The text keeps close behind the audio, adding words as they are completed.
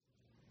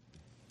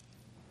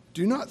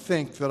Do not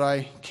think that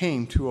I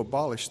came to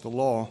abolish the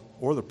law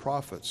or the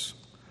prophets.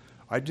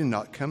 I did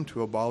not come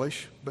to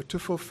abolish, but to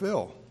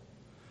fulfill.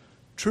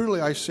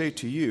 Truly I say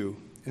to you,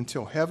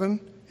 until heaven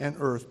and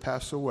earth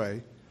pass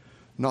away,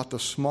 not the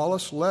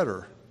smallest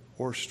letter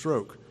or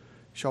stroke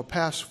shall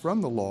pass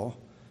from the law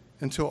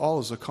until all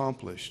is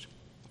accomplished.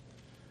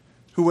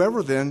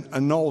 Whoever then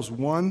annuls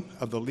one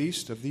of the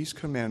least of these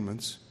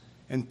commandments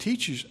and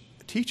teaches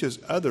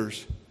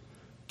others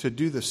to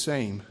do the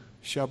same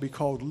shall be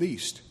called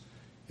least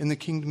in the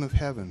kingdom of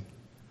heaven.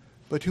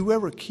 But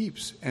whoever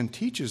keeps and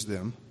teaches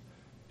them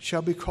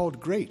shall be called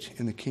great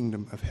in the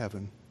kingdom of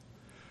heaven.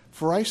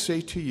 For I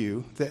say to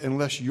you that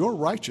unless your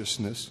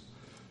righteousness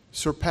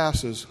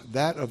surpasses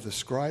that of the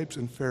scribes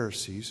and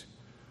Pharisees,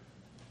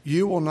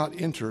 you will not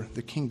enter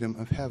the kingdom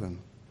of heaven.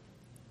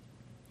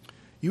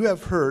 You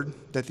have heard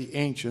that the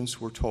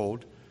ancients were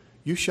told,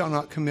 you shall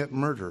not commit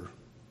murder,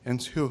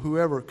 and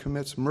whoever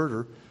commits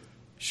murder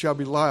shall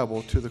be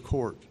liable to the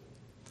court.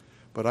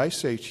 But I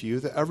say to you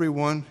that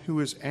everyone who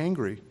is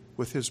angry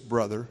with his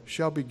brother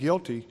shall be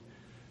guilty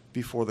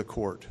before the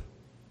court.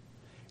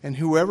 And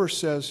whoever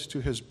says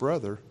to his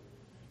brother,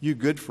 you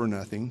good for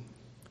nothing,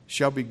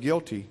 shall be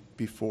guilty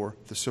before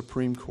the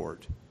Supreme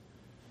Court.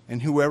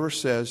 And whoever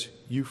says,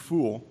 you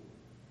fool,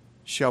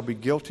 shall be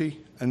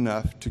guilty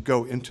enough to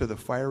go into the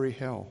fiery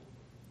hell.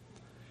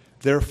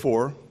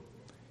 Therefore,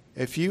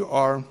 if you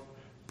are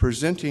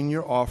presenting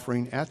your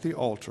offering at the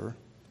altar,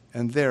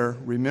 and there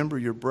remember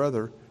your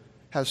brother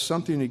has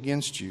something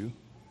against you,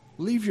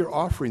 leave your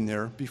offering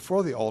there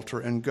before the altar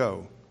and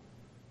go.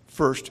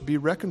 First be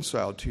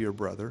reconciled to your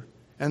brother,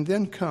 and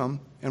then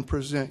come and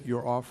present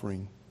your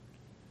offering.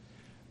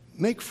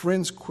 Make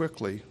friends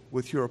quickly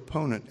with your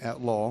opponent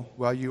at law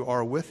while you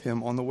are with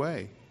him on the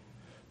way,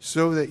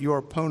 so that your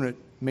opponent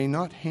may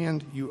not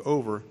hand you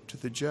over to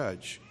the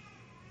judge,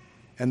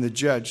 and the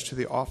judge to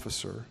the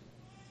officer,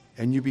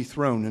 and you be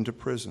thrown into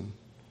prison.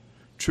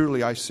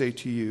 Truly I say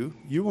to you,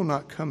 you will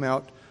not come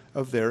out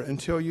of there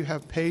until you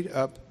have paid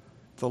up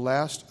the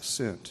last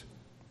cent.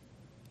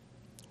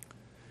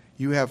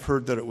 You have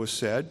heard that it was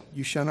said,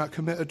 you shall not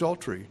commit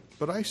adultery.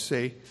 But I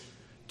say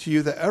to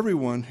you that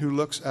everyone who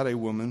looks at a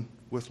woman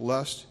with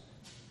lust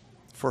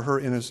for her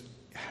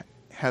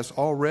has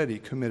already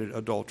committed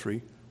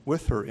adultery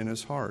with her in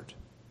his heart.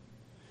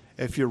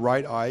 If your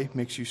right eye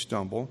makes you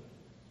stumble,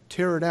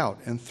 tear it out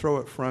and throw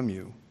it from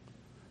you.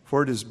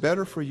 For it is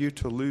better for you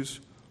to lose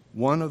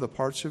one of the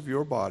parts of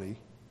your body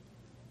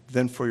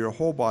than for your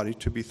whole body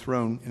to be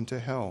thrown into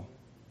hell.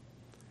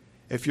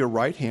 If your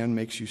right hand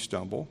makes you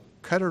stumble,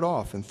 cut it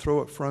off and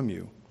throw it from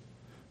you.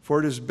 For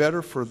it is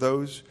better for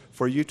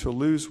you to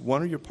lose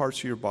one of your parts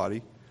of your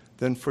body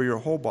than for your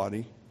whole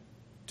body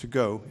to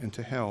go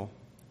into hell.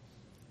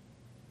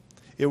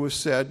 It was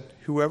said,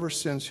 whoever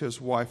sends his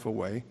wife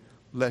away,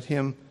 let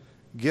him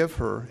give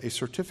her a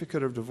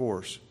certificate of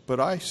divorce. But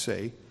I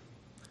say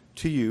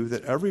to you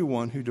that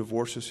everyone who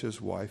divorces his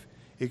wife,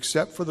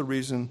 except for the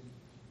reason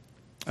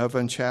of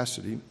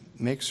unchastity,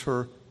 makes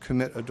her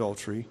commit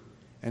adultery,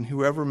 and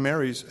whoever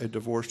marries a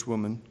divorced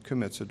woman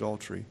commits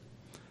adultery.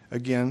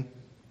 Again,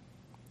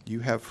 you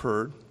have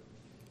heard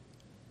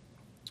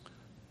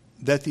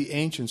that the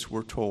ancients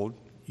were told,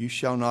 you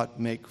shall not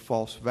make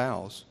false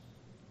vows,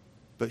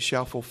 but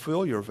shall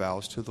fulfill your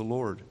vows to the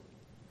Lord.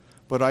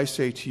 But I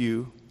say to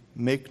you,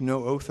 make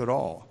no oath at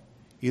all,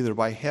 either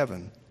by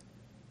heaven,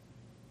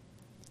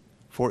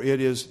 for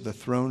it is the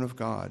throne of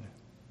God,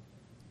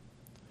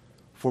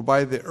 or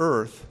by the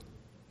earth,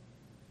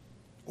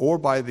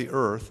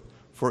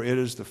 for it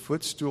is the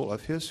footstool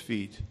of his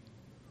feet,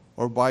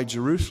 or by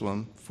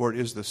Jerusalem, for it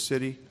is the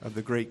city of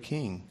the great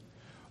King.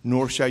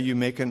 Nor shall you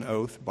make an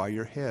oath by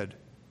your head.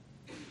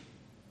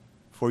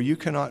 For you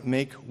cannot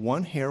make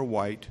one hair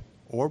white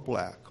or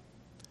black.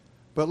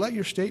 But let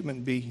your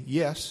statement be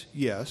yes,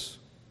 yes,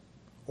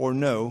 or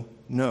no,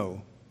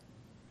 no.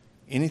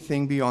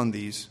 Anything beyond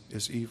these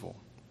is evil.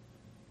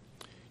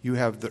 You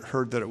have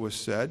heard that it was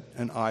said,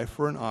 an eye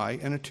for an eye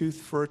and a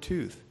tooth for a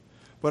tooth.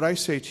 But I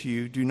say to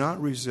you, do not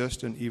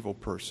resist an evil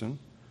person.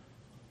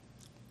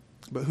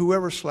 But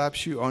whoever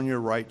slaps you on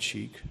your right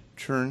cheek,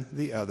 turn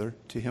the other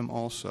to him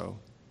also.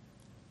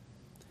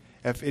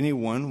 If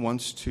anyone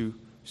wants to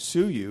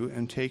sue you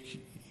and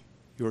take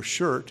your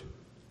shirt,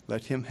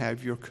 let him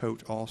have your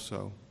coat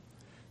also.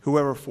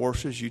 Whoever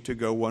forces you to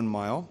go 1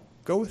 mile,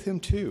 go with him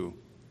 2.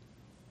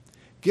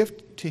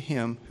 Give to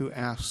him who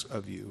asks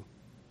of you,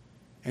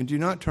 and do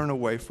not turn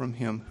away from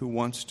him who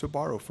wants to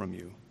borrow from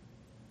you.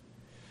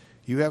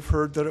 You have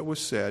heard that it was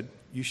said,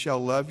 you shall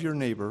love your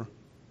neighbor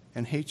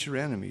and hate your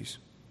enemies.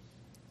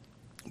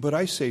 But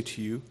I say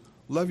to you,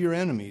 love your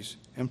enemies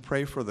and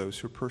pray for those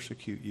who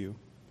persecute you,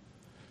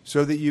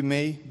 so that you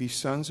may be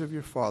sons of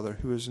your Father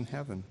who is in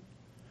heaven.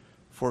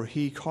 For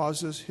he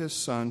causes his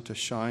sun to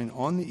shine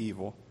on the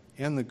evil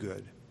and the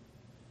good.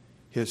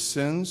 His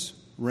sins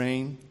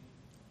reign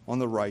on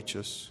the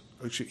righteous,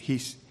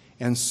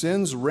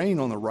 sins reign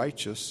on the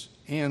righteous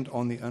and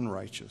on the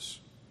unrighteous.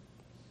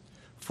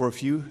 For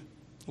if you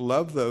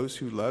love those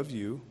who love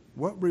you,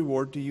 what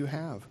reward do you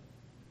have?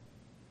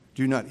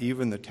 Do not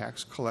even the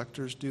tax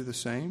collectors do the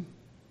same?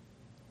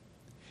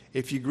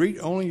 If you greet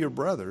only your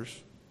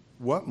brothers,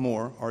 what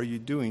more are you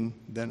doing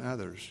than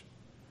others?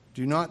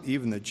 Do not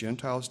even the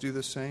Gentiles do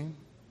the same?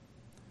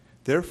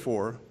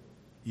 Therefore,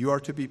 you are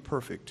to be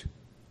perfect,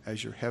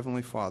 as your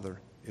heavenly Father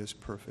is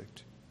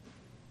perfect.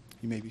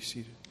 You may be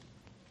seated.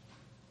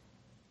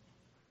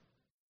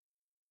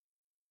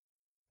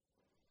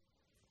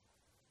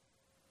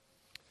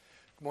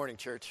 Good morning,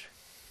 church.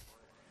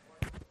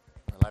 Am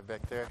I live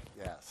back there?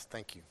 Yes,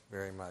 thank you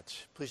very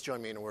much. Please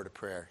join me in a word of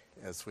prayer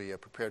as we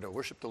prepare to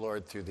worship the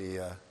Lord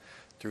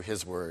through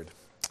His Word.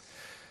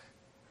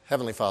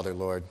 Heavenly Father,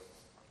 Lord,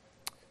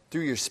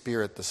 through your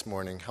Spirit this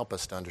morning, help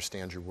us to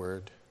understand your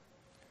Word.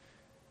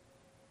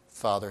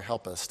 Father,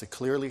 help us to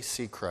clearly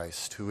see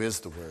Christ, who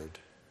is the Word.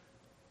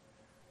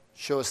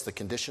 Show us the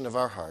condition of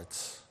our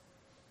hearts,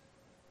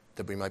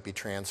 that we might be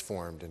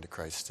transformed into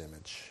Christ's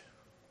image.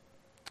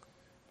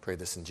 Pray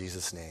this in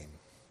Jesus' name.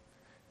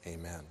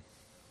 Amen.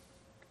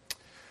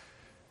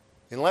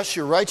 Unless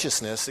your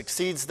righteousness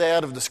exceeds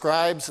that of the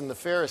scribes and the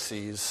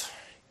Pharisees,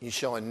 you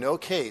shall in no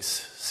case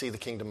see the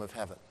kingdom of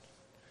heaven.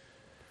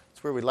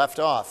 That's where we left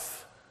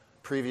off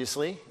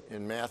previously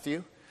in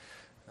Matthew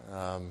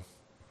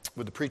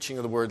with the preaching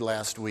of the word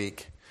last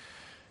week.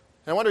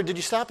 And I wonder, did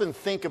you stop and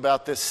think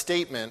about this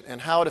statement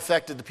and how it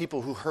affected the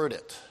people who heard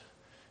it?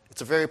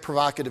 It's a very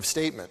provocative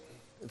statement.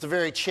 It's a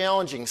very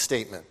challenging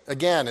statement.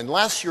 Again,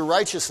 unless your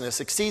righteousness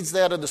exceeds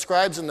that of the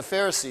scribes and the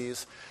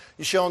Pharisees,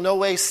 you shall in no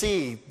way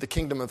see the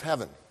kingdom of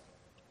heaven.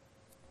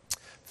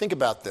 Think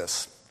about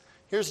this.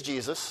 Here's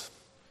Jesus,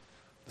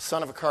 the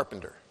son of a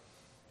carpenter,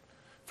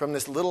 from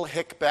this little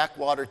hick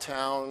backwater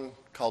town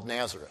called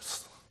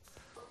Nazareth.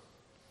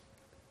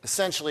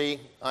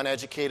 Essentially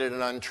uneducated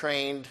and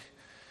untrained,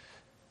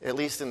 at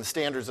least in the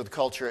standards of the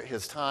culture at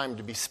his time,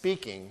 to be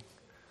speaking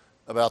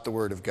about the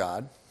Word of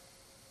God.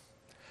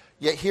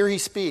 Yet here he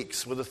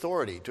speaks with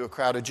authority to a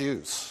crowd of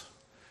Jews,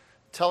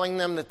 telling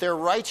them that their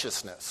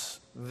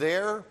righteousness,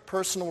 their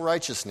personal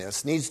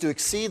righteousness, needs to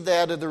exceed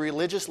that of the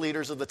religious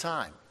leaders of the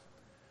time.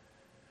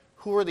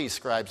 Who were these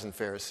scribes and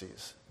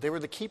Pharisees? They were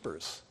the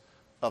keepers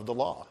of the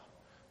law.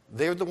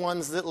 They're the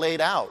ones that laid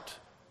out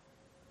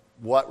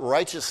what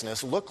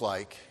righteousness looked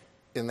like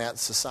in that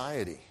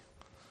society.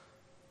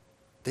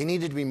 They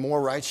needed to be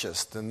more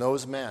righteous than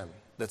those men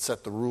that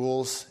set the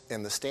rules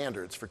and the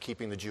standards for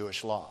keeping the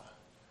Jewish law.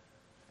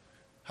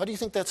 How do you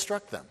think that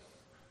struck them?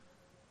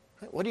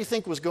 What do you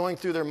think was going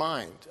through their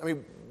mind? I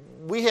mean,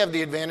 we have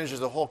the advantage of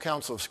the whole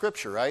counsel of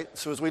Scripture, right?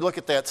 So as we look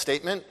at that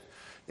statement,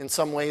 in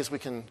some ways we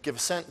can give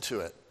assent to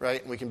it,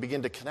 right? And we can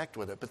begin to connect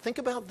with it. But think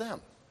about them,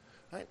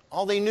 right?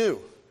 All they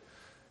knew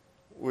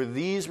were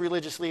these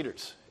religious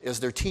leaders as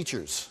their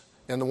teachers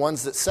and the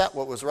ones that set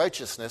what was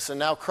righteousness. And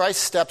now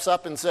Christ steps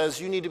up and says,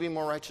 you need to be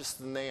more righteous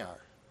than they are.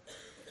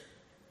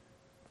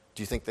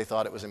 Do you think they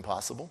thought it was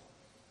impossible?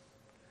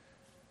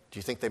 Do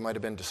you think they might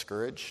have been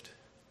discouraged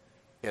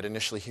at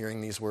initially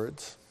hearing these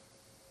words?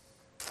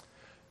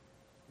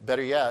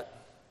 Better yet,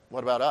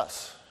 what about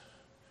us?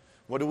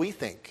 What do we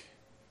think?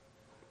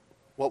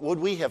 What would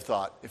we have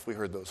thought if we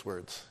heard those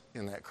words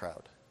in that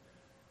crowd?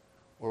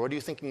 Or what are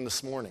you thinking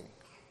this morning,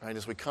 right,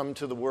 as we come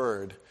to the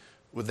Word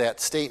with that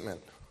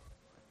statement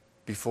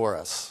before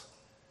us?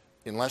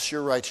 Unless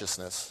your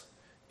righteousness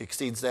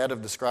exceeds that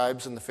of the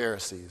scribes and the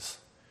Pharisees,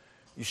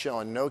 you shall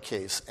in no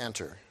case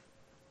enter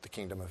the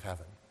kingdom of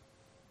heaven.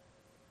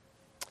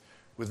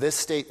 With this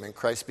statement,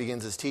 Christ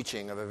begins his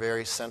teaching of a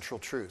very central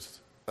truth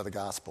of the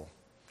gospel,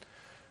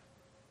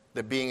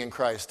 that being in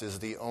Christ is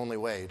the only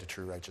way to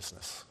true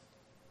righteousness.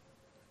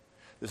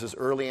 This is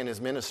early in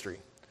his ministry,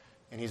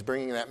 and he's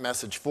bringing that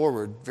message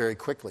forward very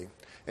quickly.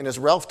 And as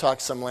Ralph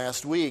talked some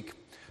last week,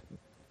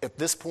 at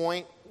this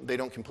point, they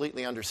don't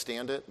completely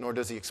understand it, nor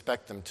does he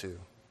expect them to.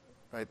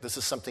 Right? This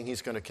is something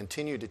he's going to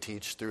continue to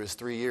teach through his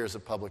 3 years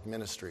of public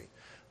ministry,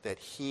 that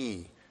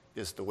he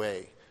is the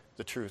way,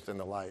 the truth, and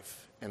the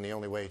life, and the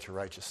only way to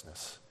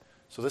righteousness.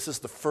 So this is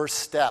the first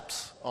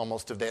steps,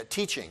 almost, of that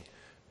teaching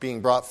being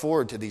brought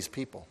forward to these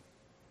people.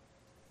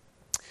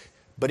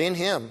 But in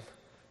him,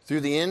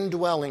 through the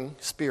indwelling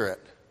Spirit,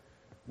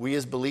 we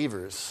as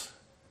believers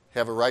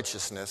have a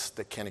righteousness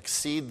that can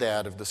exceed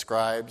that of the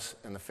scribes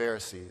and the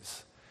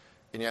Pharisees.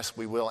 And yes,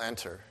 we will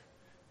enter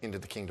into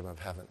the kingdom of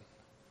heaven.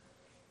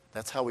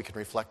 That's how we can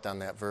reflect on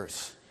that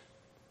verse.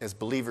 As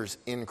believers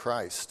in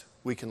Christ,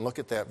 we can look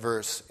at that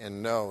verse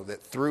and know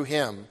that through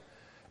him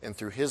and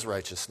through his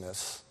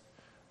righteousness,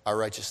 our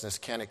righteousness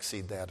can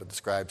exceed that of the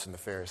scribes and the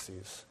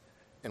Pharisees,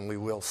 and we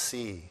will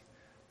see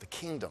the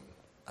kingdom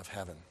of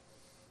heaven.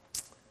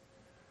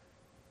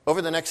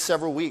 Over the next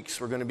several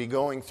weeks, we're going to be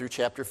going through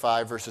chapter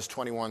 5, verses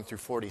 21 through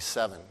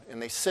 47,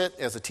 and they sit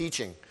as a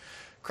teaching.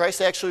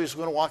 Christ actually is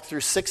going to walk through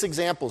 6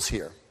 examples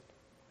here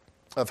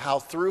of how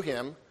through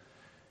him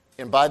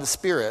and by the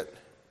Spirit,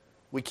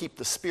 we keep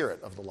the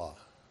spirit of the law.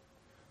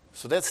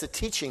 So that's the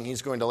teaching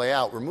he's going to lay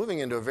out. We're moving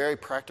into a very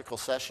practical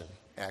session,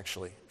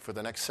 actually, for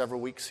the next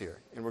several weeks here.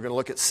 And we're going to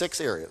look at 6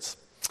 areas.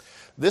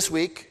 This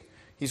week,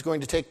 he's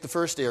going to take the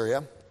first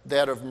area,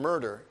 that of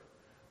murder,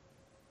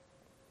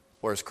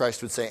 or as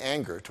Christ would say,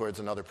 anger towards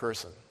another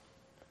person.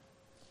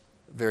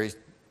 Very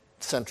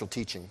central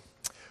teaching.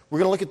 We're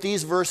going to look at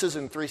these verses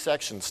in 3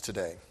 sections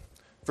today.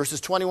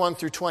 Verses 21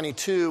 through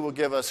 22 will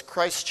give us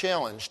Christ's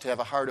challenge to have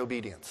a hard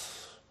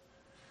obedience.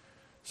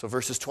 So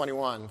verses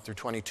 21 through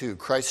 22,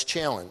 Christ's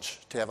challenge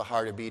to have a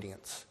hard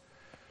obedience.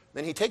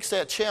 Then he takes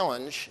that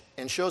challenge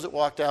and shows it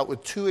walked out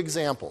with 2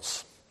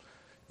 examples.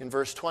 In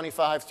verse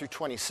 25 through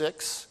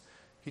 26,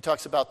 he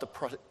talks about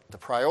the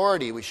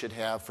priority we should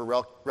have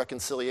for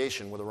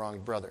reconciliation with a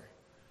wronged brother.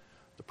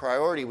 The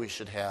priority we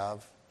should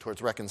have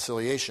towards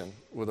reconciliation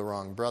with a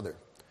wronged brother.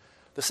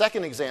 The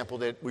second example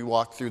that we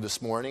walked through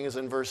this morning is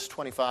in verse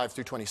 25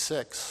 through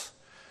 26,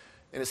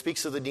 and it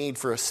speaks of the need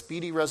for a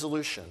speedy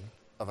resolution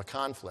of a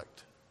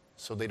conflict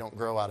so they don't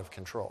grow out of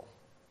control.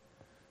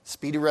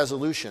 Speedy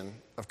resolution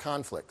of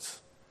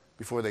conflicts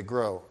before they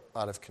grow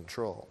out of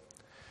control.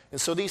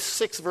 And so these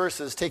 6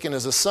 verses taken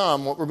as a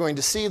sum, what we're going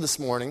to see this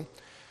morning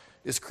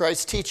is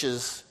Christ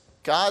teaches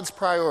God's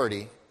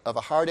priority of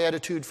a hard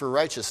attitude for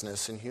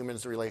righteousness in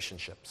humans'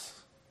 relationships.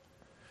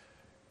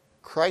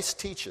 Christ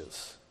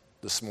teaches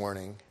this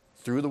morning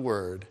through the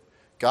Word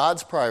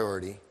God's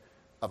priority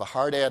of a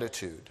hard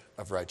attitude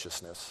of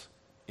righteousness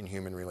in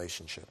human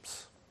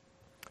relationships.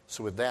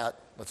 So with that,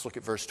 let's look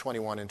at verse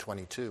 21 and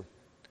 22.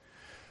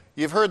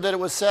 You've heard that it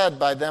was said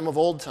by them of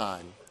old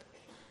time,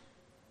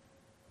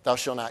 thou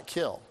shalt not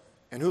kill,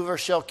 and whoever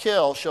shall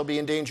kill shall be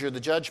in danger of the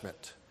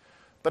judgment.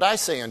 But I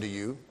say unto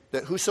you,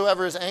 that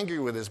whosoever is angry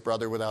with his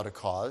brother without a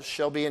cause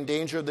shall be in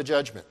danger of the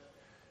judgment.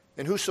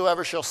 And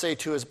whosoever shall say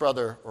to his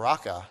brother,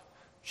 Raca,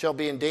 shall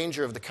be in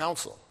danger of the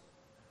council.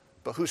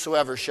 But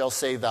whosoever shall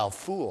say, thou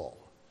fool,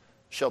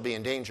 shall be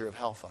in danger of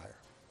hellfire.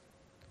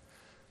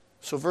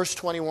 So verse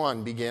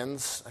 21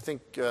 begins, I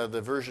think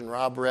the version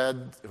Rob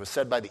read, it was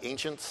said by the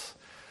ancients.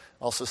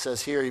 Also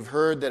says here, you've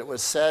heard that it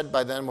was said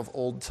by them of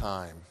old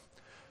time.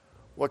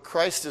 What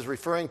Christ is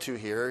referring to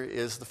here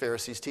is the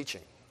Pharisees'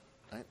 teaching.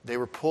 Right? They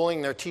were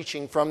pulling their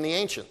teaching from the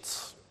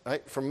ancients,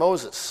 right? From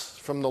Moses,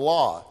 from the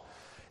law.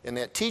 And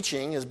that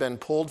teaching has been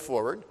pulled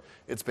forward.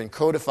 It's been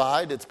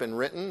codified, it's been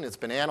written, it's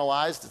been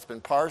analyzed, it's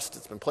been parsed,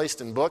 it's been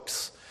placed in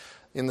books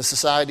in the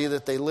society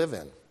that they live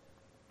in.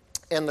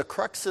 And the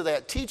crux of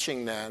that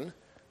teaching then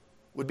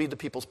would be the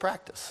people's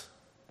practice.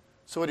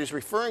 So what he's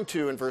referring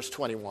to in verse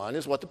 21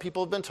 is what the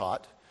people have been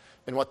taught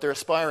and what they're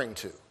aspiring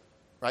to,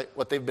 right?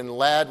 What they've been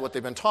led, what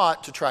they've been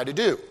taught to try to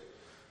do.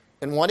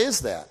 And what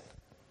is that?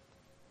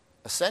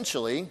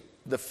 Essentially,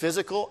 the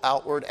physical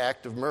outward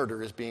act of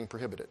murder is being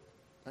prohibited.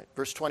 Right?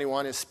 Verse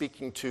 21 is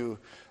speaking to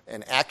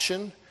an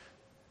action,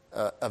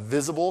 a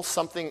visible,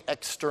 something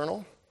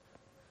external.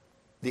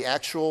 The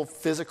actual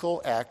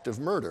physical act of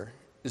murder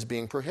is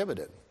being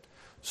prohibited.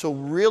 So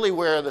really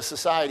where the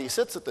society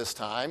sits at this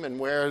time and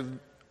where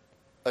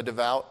a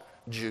devout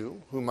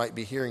Jew who might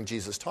be hearing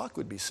Jesus talk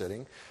would be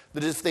sitting,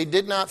 that if they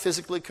did not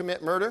physically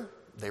commit murder,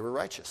 they were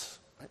righteous.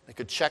 Right? They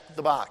could check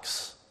the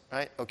box.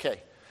 Right?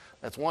 Okay,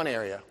 that's one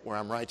area where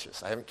I'm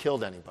righteous. I haven't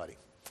killed anybody,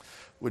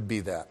 would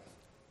be that.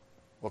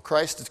 Well,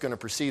 Christ is going to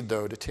proceed,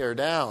 though, to tear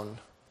down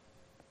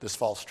this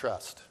false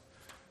trust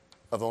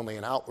of only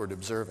an outward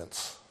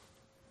observance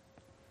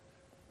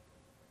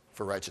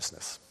for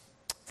righteousness.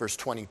 Verse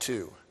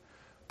 22,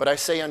 but I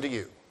say unto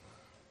you,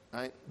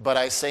 right? But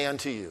I say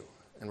unto you,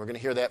 and we're going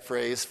to hear that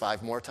phrase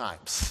 5 more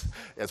times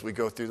as we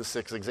go through the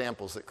 6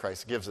 examples that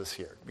Christ gives us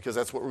here, because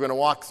that's what we're going to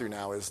walk through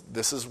now is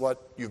this is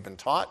what you've been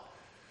taught,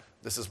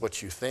 this is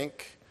what you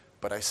think,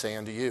 but I say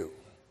unto you,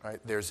 right?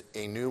 There's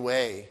a new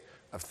way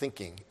of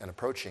thinking and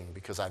approaching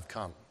because I've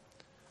come,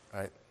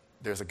 right?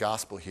 There's a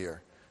gospel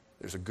here.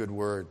 There's a good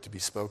word to be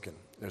spoken.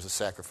 There's a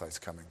sacrifice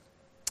coming.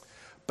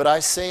 But I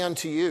say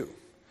unto you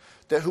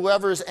that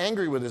whoever is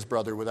angry with his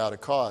brother without a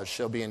cause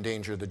shall be in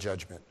danger of the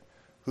judgment.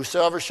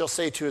 Whosoever shall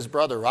say to his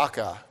brother,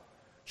 Raca,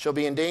 shall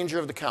be in danger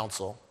of the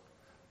council.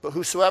 But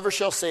whosoever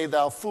shall say,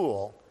 thou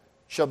fool,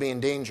 shall be in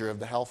danger of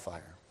the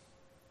hellfire.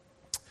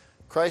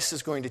 Christ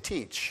is going to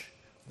teach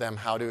them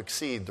how to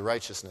exceed the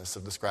righteousness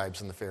of the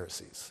scribes and the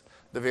Pharisees.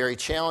 The very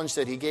challenge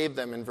that he gave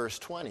them in verse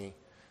 20,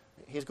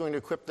 he's going to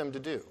equip them to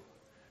do.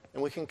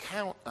 And we can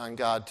count on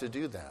God to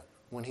do that.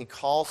 When he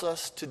calls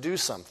us to do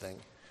something,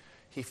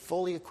 he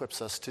fully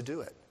equips us to do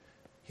it.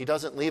 He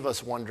doesn't leave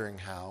us wondering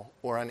how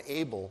or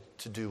unable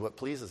to do what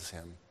pleases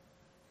him.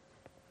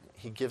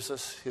 He gives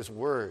us his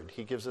word.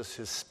 He gives us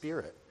his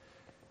spirit.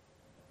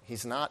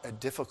 He's not a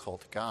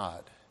difficult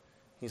God.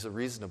 He's a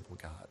reasonable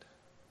God.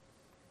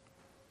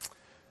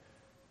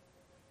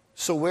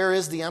 So where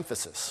is the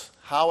emphasis?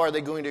 How are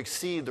they going to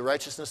exceed the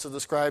righteousness of the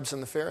scribes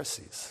and the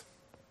Pharisees?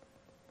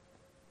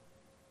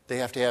 They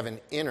have to have an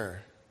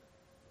inner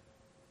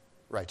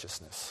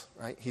righteousness,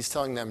 right? He's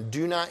telling them,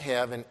 do not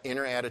have an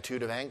inner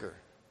attitude of anger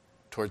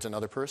towards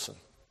another person.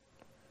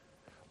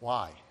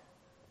 Why?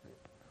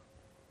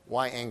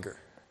 Why anger?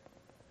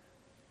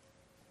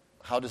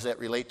 How does that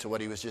relate to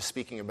what he was just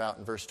speaking about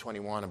in verse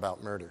 21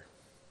 about murder?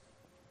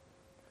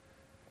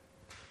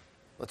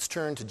 Let's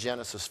turn to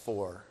Genesis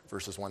 4,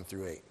 verses 1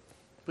 through 8.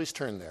 Please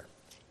turn there.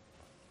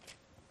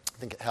 I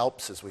think it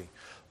helps as we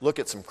look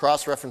at some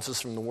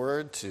cross-references from the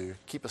Word to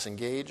keep us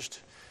engaged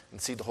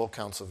and see the whole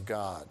counsel of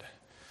God.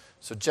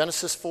 So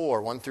Genesis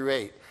 4, 1 through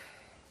 8.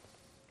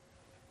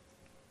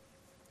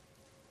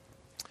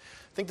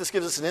 I think this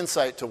gives us an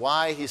insight to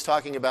why he's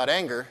talking about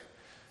anger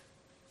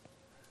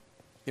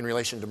in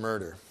relation to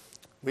murder.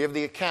 We have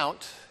the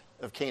account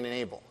of Cain and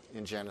Abel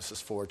in Genesis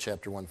 4,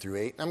 chapter 1 through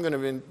 8. I'm going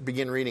to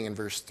begin reading in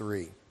verse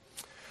 3.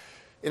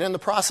 And in the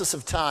process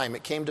of time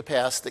it came to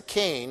pass that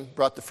Cain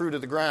brought the fruit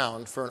of the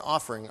ground for an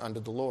offering unto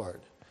the Lord.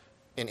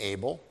 And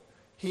Abel,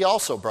 he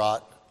also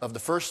brought of the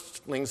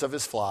firstlings of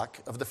his flock,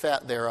 of the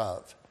fat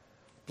thereof.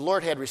 The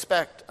Lord had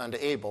respect unto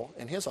Abel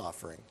and his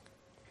offering.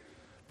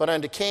 But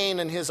unto Cain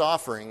and his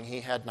offering he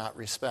had not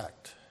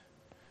respect.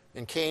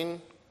 And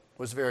Cain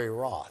was very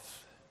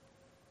wroth.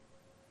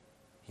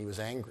 He was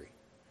angry.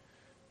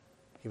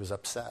 He was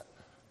upset.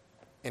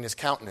 And his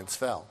countenance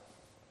fell.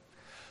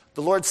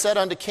 The Lord said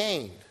unto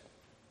Cain,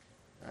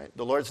 right?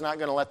 The Lord's not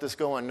going to let this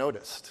go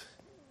unnoticed.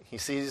 He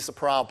sees the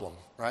problem,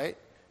 right?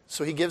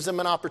 So he gives him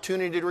an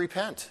opportunity to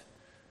repent.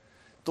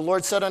 The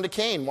Lord said unto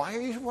Cain, why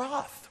are you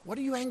wroth? What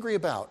are you angry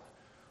about?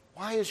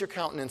 Why is your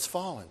countenance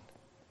fallen?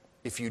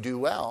 If you do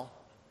well,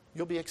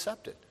 you'll be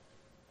accepted.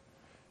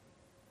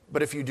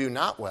 But if you do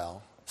not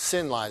well,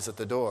 sin lies at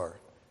the door,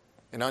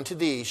 and unto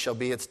thee shall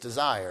be its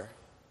desire,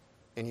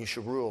 and you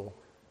shall rule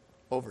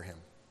over him.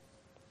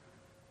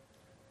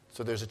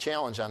 So there's a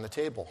challenge on the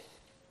table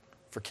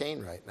for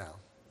Cain right now.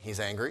 He's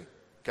angry.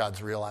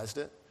 God's realized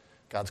it.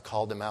 God's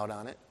called him out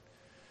on it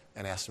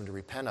and asked him to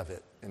repent of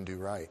it and do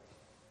right.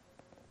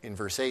 In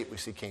verse 8, we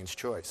see Cain's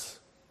choice.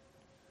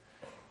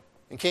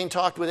 And Cain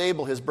talked with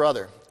Abel his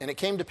brother. And it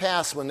came to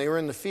pass when they were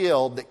in the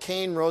field that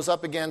Cain rose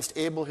up against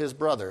Abel his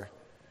brother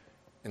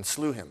and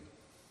slew him.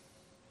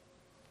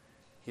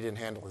 He didn't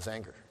handle his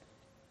anger.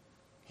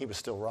 He was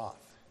still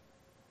wroth.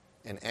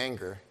 And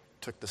anger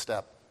took the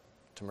step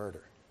to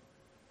murder.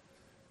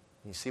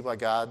 You see why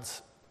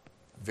God's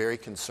very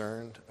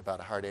concerned about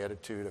a hard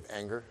attitude of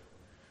anger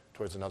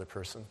towards another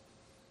person?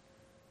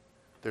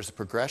 There's a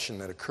progression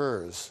that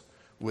occurs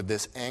with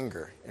this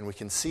anger, and we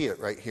can see it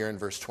right here in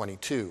verse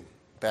 22.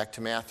 Back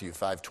to Matthew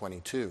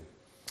 5:22.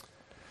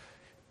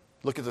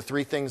 Look at the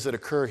three things that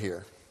occur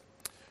here.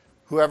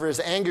 Whoever is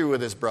angry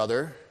with his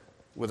brother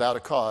without a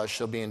cause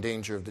shall be in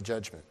danger of the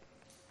judgment.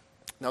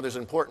 Now there's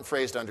an important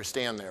phrase to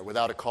understand there,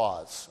 without a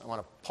cause. I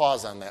want to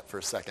pause on that for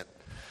a second.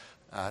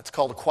 It's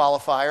called a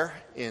qualifier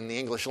in the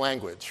English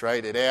language,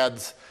 right? It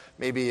adds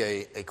maybe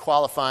a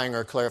qualifying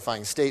or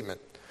clarifying statement.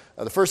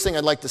 The first thing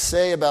I'd like to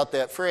say about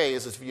that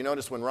phrase is, if you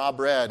notice when Rob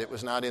read, it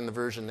was not in the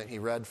version that he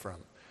read from.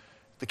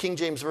 The King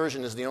James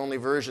Version is the only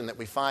version that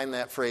we find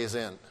that phrase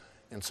in.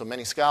 And so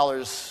many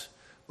scholars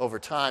over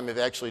time have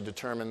actually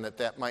determined that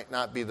that might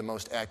not be the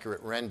most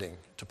accurate rendering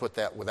to put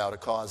that without a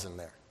cause in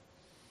there.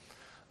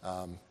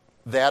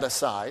 That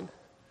aside,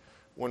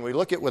 when we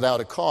look at without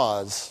a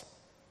cause,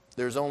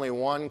 there's only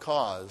one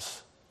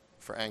cause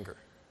for anger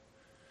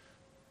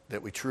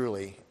that we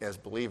truly, as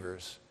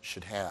believers,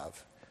 should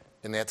have.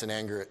 And that's an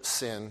anger at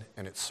sin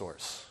and its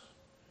source.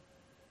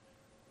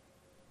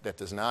 That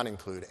does not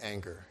include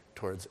anger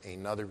towards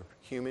another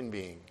human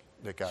being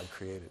that God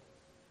created.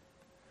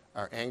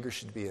 Our anger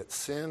should be at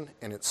sin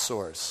and its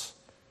source,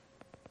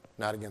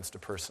 not against a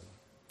person.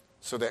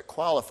 So that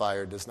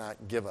qualifier does not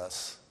give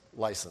us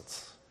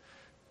license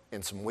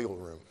and some wiggle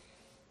room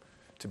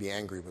to be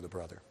angry with a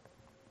brother.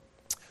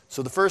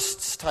 So the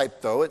first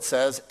type, though, it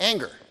says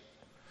anger.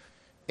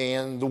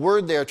 And the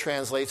word there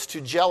translates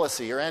to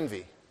jealousy or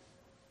envy.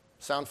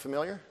 Sound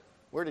familiar?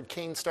 Where did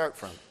Cain start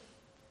from?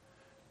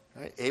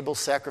 Right? Abel's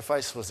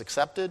sacrifice was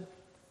accepted.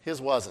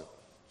 His wasn't.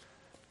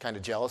 Kind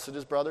of jealous at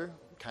his brother.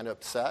 Kind of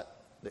upset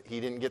that he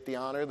didn't get the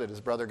honor that his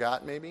brother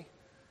got, maybe.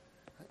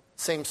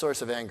 Same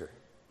source of anger.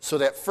 So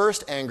that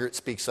first anger it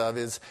speaks of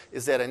is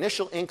that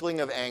initial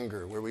inkling of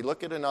anger where we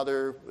look at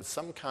another with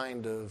some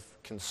kind of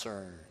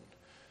concern,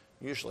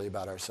 usually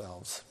about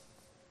ourselves.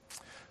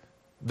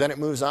 Then it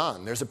moves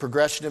on. There's a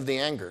progression of the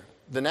anger.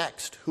 The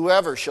next,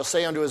 whoever shall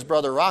say unto his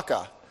brother,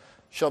 Raca,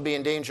 shall be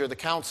in danger of the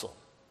council.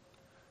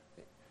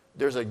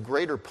 There's a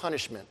greater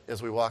punishment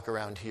as we walk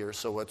around here,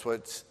 so what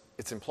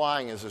it's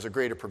implying is there's a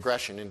greater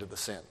progression into the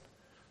sin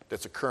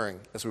that's occurring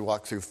as we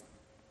walk through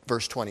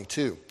verse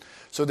 22.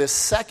 So this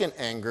second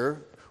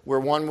anger, where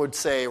one would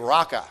say,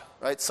 Raca,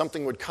 right?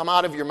 Something would come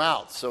out of your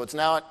mouth. So it's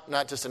now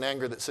not just an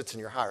anger that sits in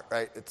your heart,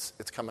 right? It's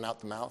coming out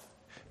the mouth.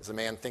 As a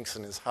man thinks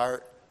in his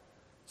heart,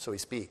 so he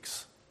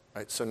speaks.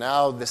 Right? So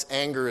now this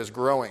anger is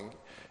growing,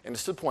 and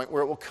it's to the point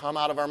where it will come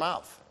out of our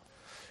mouth.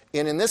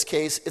 And in this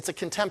case, it's a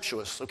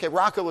contemptuous. Okay,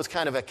 Raca was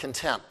kind of a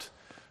contempt.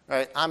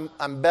 Right?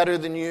 I'm better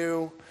than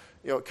you.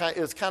 You know,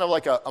 it's kind of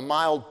like a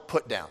mild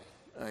put down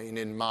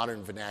in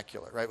modern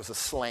vernacular. Right? It was a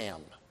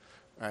slam.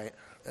 Right?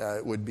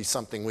 It would be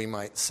something we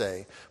might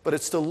say. But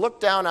it's to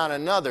look down on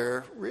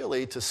another,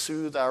 really, to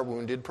soothe our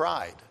wounded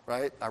pride.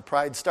 Right? Our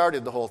pride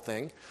started the whole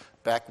thing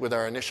back with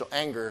our initial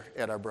anger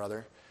at our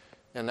brother.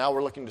 And now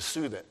we're looking to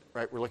soothe it.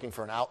 Right? We're looking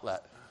for an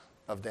outlet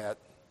of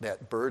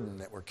that burden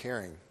that we're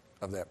carrying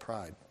of that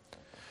pride.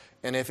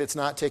 And if it's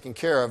not taken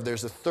care of,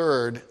 there's a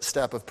third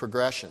step of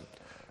progression.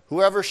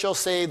 Whoever shall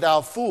say,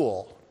 thou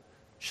fool,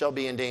 shall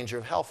be in danger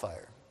of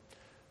hellfire.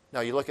 Now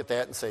you look at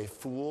that and say,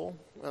 fool?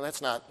 Well,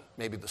 that's not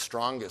maybe the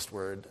strongest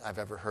word I've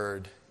ever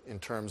heard in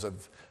terms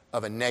of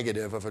a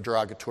negative, of a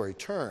derogatory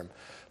term.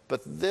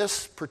 But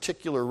this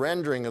particular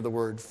rendering of the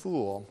word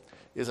fool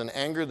is an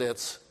anger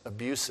that's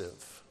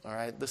abusive. All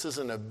right? This is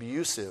an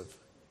abusive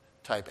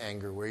type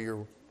anger where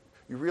you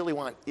really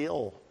want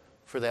ill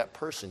for that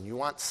person. You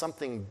want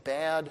something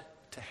bad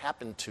to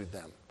happen to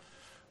them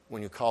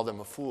when you call them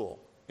a fool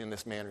in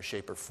this manner,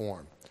 shape, or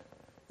form.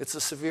 It's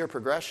a severe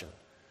progression.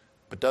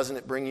 But doesn't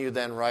it bring you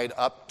then right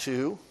up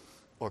to,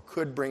 or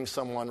could bring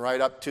someone right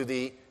up to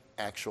the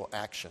actual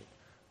action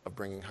of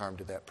bringing harm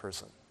to that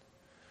person?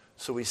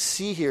 So we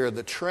see here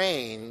the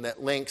train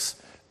that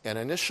links an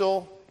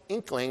initial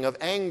inkling of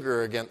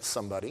anger against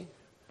somebody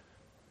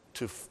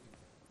to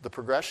the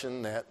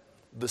progression that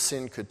the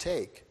sin could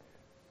take.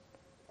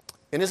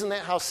 And isn't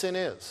that how sin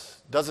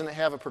is? Doesn't it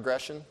have a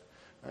progression?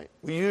 Right?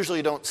 We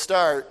usually don't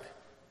start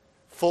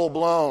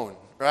full-blown,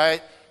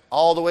 right?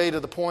 All the way to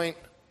the point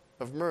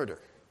of murder.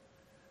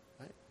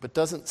 Right? But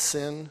doesn't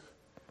sin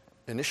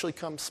initially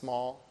come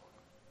small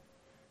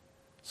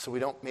so we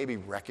don't maybe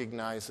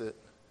recognize it,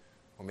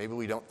 or maybe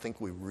we don't think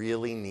we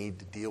really need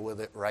to deal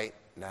with it right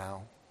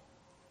now?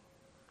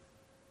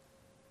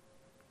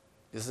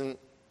 Isn't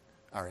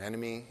our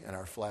enemy and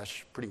our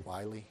flesh pretty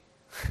wily?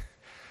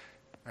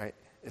 Right?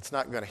 It's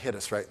not going to hit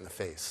us right in the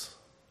face,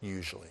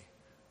 usually.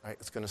 Right?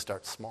 It's going to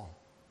start small.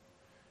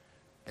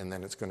 And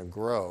then it's going to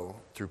grow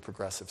through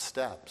progressive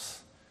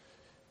steps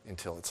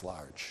until it's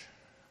large.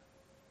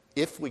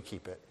 If we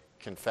keep it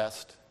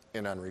confessed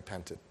and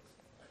unrepented.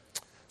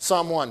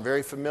 Psalm 1,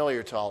 very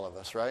familiar to all of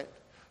us, right?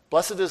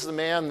 Blessed is the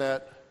man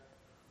that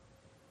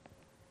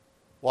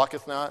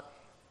walketh not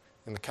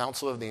in the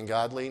counsel of the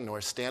ungodly,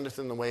 nor standeth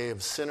in the way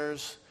of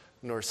sinners,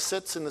 nor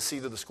sits in the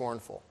seat of the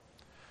scornful.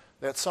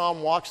 That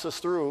psalm walks us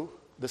through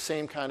the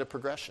same kind of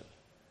progression.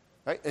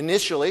 Right?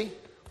 Initially,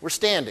 we're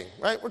standing,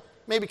 right? We're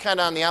maybe kind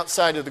of on the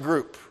outside of the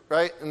group,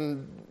 right?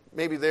 And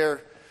maybe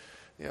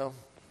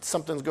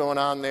something's going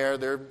on there.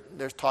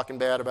 They're talking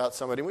bad about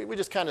somebody. We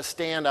just kind of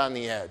stand on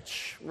the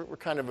edge. We're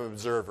kind of an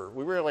observer.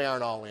 We really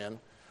aren't all in.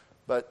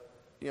 But,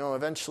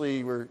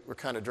 eventually we're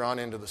kind of drawn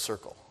into the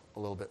circle a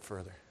little bit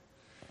further.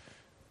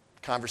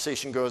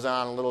 Conversation goes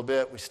on a little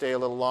bit. We stay a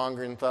little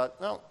longer and thought,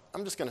 no,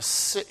 I'm just going to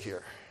sit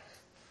here.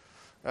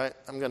 Right?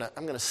 I'm going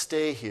to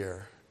stay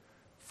here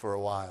for a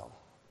while.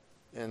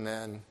 And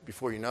then,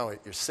 before you know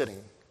it, you're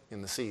sitting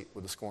in the seat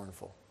with the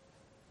scornful.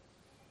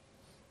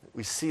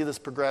 We see this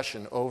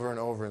progression over and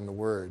over in the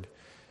Word.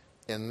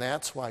 And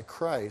that's why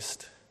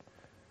Christ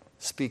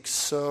speaks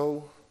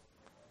so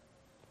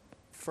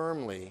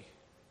firmly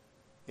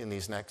in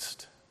these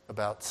next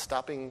about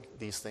stopping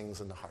these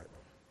things in the heart.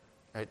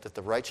 Right? That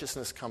the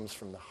righteousness comes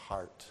from the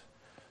heart.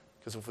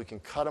 Because if we can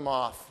cut them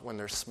off when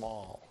they're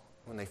small,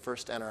 when they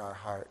first enter our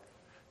heart,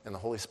 and the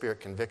Holy Spirit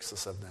convicts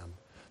us of them,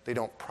 they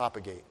don't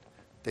propagate.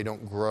 They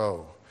don't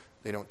grow.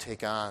 They don't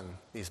take on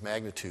these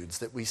magnitudes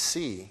that we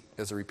see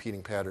as a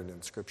repeating pattern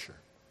in Scripture.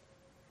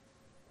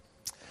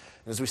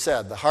 And as we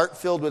said, the heart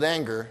filled with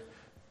anger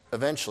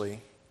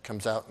eventually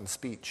comes out in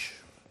speech.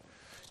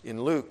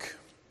 In Luke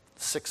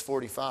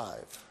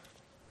 6:45,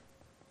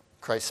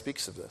 Christ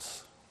speaks of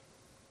this.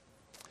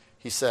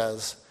 He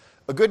says,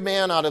 "A good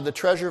man out of the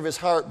treasure of his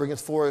heart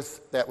bringeth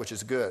forth that which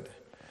is good.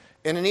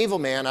 And an evil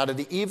man out of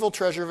the evil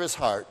treasure of his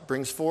heart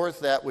brings forth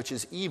that which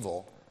is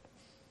evil.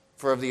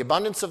 For of the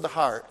abundance of the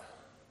heart,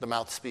 the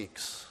mouth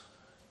speaks."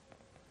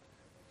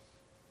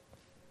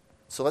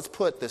 So let's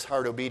put this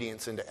heart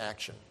obedience into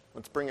action.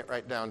 Let's bring it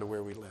right down to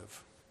where we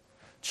live.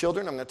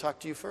 Children, I'm going to talk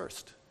to you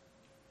first.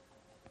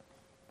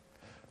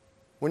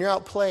 When you're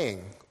out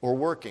playing or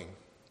working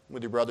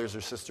with your brothers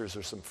or sisters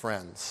or some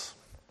friends,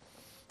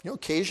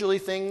 occasionally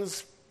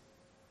things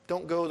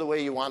don't go the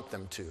way you want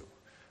them to.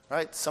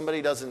 Right?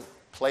 Somebody doesn't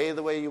play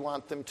the way you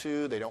want them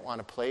to. They don't want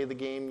to play the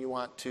game you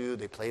want to.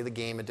 They play the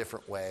game a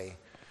different way.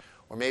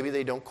 Or maybe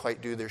they don't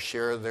quite do their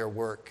share of their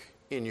work,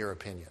 in your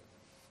opinion.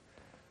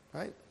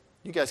 Right?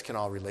 You guys can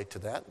all relate to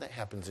that. That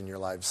happens in your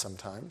lives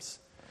sometimes.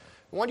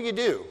 And what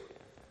do?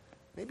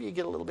 Maybe you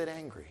get a little bit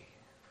angry.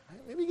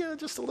 Right? Maybe you get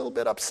just a little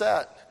bit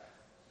upset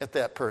at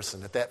that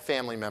person, at that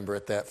family member,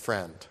 at that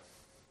friend.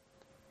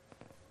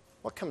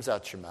 What comes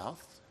out your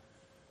mouth?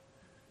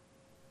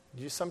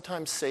 Do you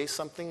sometimes say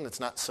something that's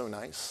not so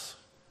nice?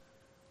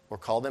 Or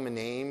call them a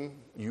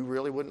name you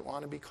really wouldn't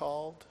want to be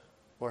called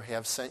or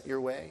have sent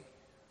your way?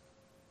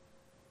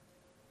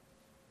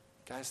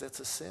 Guys, that's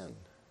a sin.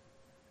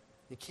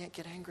 You can't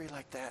get angry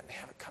like that and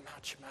have it come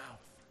out your mouth.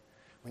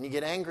 When you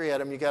get angry at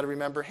them, you got to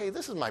remember, hey,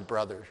 this is my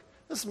brother.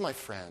 This is my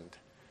friend.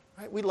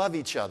 Right? We love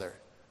each other.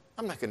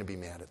 I'm not going to be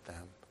mad at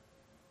them.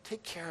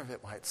 Take care of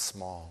it while it's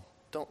small.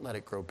 Don't let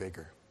it grow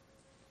bigger.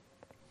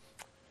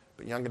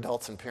 But young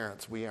adults and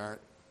parents, we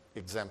aren't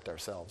exempt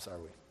ourselves, are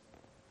we?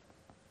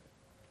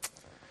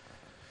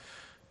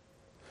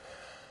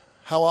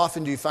 How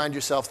often do you find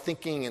yourself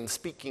thinking and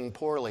speaking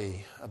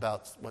poorly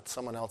about what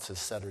someone else has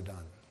said or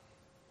done?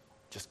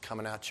 just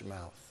coming out your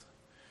mouth,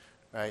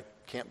 right?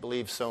 Can't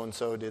believe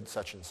so-and-so did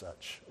such and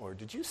such. Or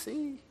did you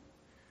see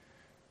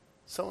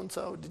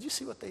so-and-so? Did you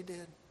see what they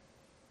did?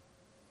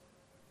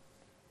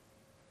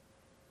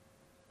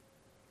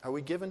 Are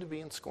we given to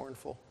being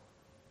scornful?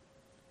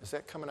 Is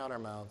that coming out our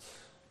mouths?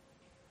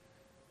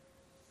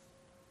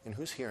 And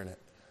who's hearing it?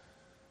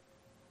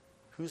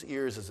 Whose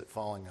ears is it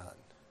falling on?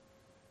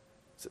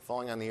 Is it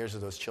falling on the ears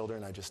of those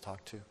children I just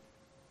talked to?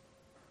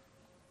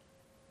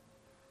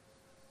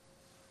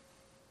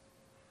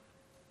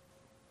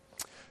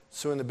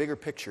 So in the bigger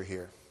picture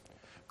here,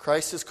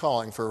 Christ is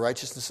calling for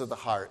righteousness of the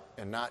heart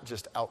and not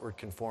just outward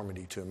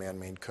conformity to a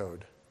man-made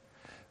code.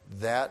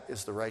 That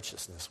is the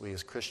righteousness we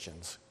as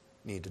Christians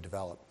need to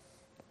develop.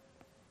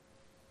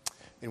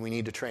 And we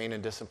need to train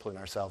and discipline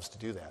ourselves to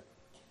do that.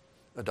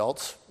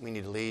 Adults, we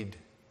need to lead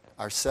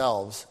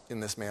ourselves in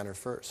this manner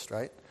first,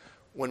 right?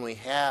 When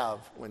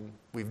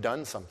we've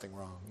done something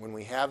wrong, when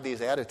we have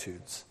these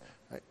attitudes,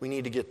 right, we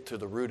need to get to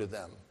the root of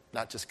them,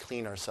 not just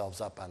clean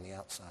ourselves up on the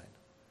outside.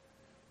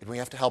 And we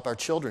have to help our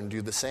children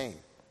do the same.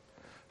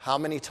 How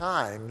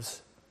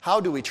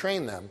do we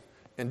train them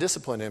and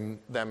discipline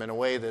them in a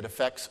way that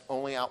affects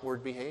only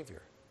outward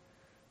behavior?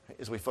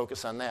 As we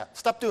focus on that.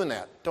 Stop doing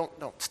that.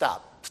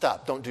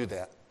 Stop, don't do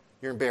that.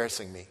 You're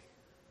embarrassing me.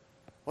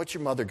 What's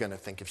your mother going to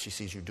think if she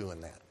sees you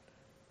doing that?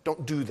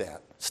 Don't do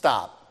that.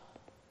 Stop.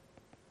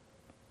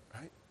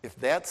 Right? If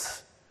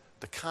that's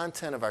the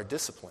content of our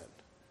discipline,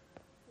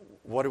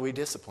 what are we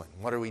disciplining?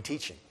 What are we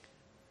teaching?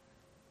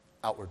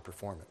 Outward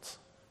performance.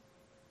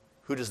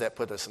 Who does that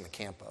put us in the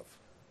camp of?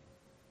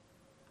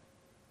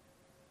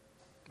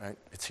 Right?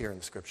 It's here in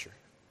the Scripture.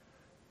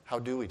 How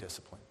do we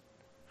discipline?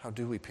 How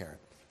do we parent?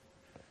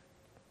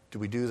 Do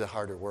we do the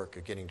harder work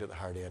of getting to the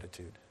hard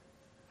attitude?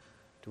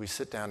 Do we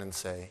sit down and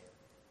say,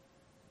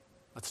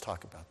 let's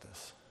talk about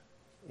this.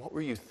 What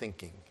were you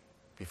thinking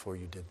before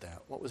you did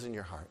that? What was in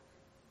your heart?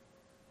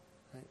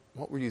 Right?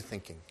 What were you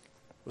thinking?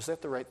 Was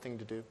that the right thing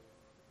to do?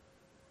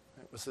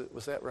 Right?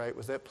 Was that right?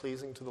 Was that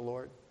pleasing to the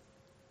Lord?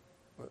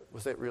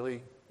 Was that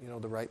really,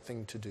 the right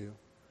thing to do?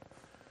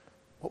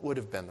 What would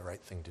have been the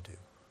right thing to do?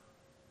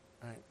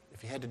 Right?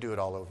 If you had to do it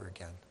all over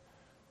again,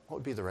 what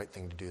would be the right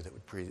thing to do that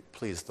would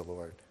please the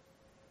Lord?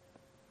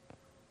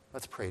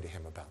 Let's pray to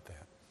him about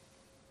that.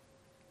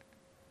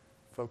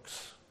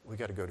 Folks, we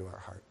got to go to our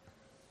heart.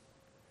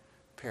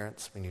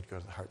 Parents, we need to go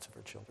to the hearts of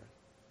our children.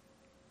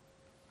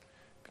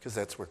 Because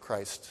that's where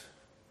Christ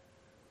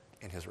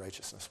and his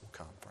righteousness will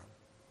come from.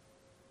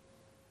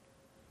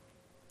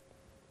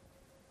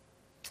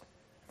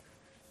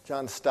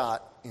 John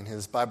Stott, in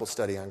his Bible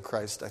study on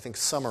Christ, I think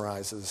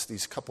summarizes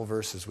these couple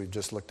verses we've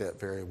just looked at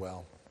very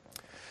well.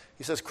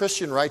 He says,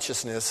 Christian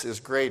righteousness is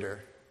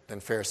greater than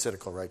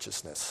Pharisaical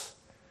righteousness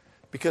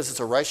because it's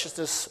a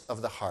righteousness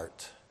of the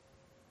heart.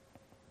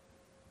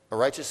 A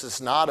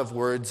righteousness not of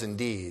words and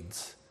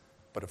deeds,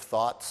 but of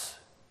thoughts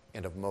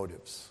and of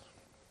motives.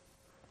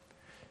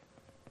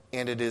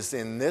 And it is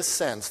in this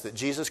sense that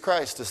Jesus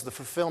Christ is the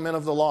fulfillment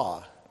of the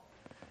law.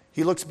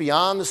 He looks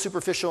beyond the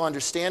superficial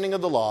understanding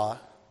of the law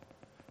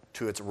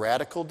to its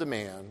radical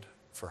demand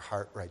for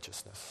heart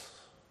righteousness.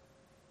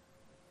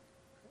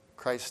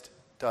 Christ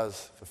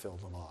does fulfill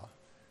the law,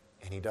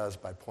 and he does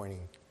by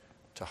pointing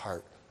to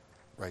heart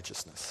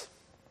righteousness.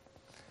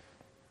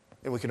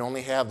 And we can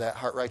only have that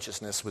heart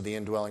righteousness with the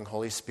indwelling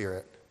Holy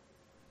Spirit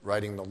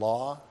writing the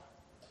law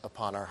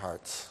upon our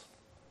hearts.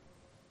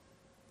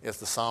 As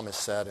the psalmist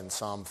said in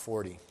Psalm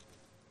 40,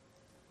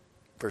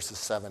 verses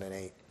 7 and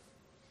 8.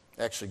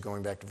 Actually,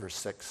 going back to verse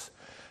 6.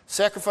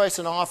 Sacrifice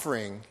and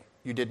offering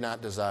you did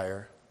not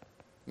desire.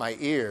 My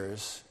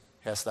ears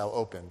hast thou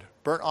opened.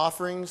 Burnt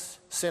offerings,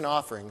 sin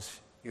offerings,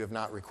 you have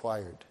not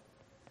required.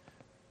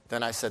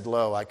 Then I said,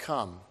 Lo, I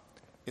come.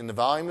 In the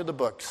volume of the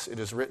books it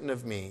is written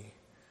of me,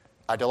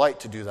 I delight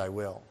to do thy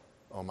will,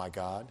 O my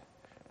God.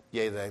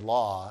 Yea, thy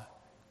law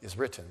is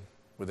written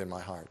within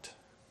my heart.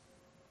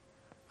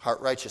 Heart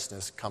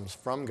righteousness comes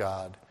from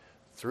God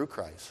through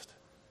Christ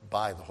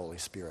by the Holy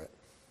Spirit.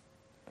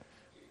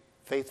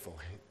 Faithful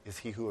is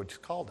he who has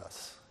called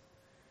us.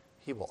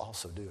 He will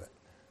also do it.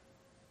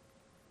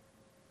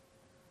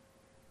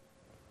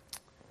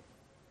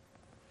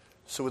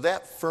 So with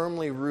that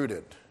firmly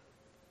rooted,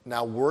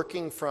 now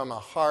working from a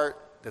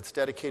heart that's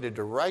dedicated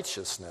to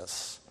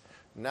righteousness,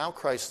 now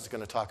Christ is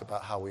going to talk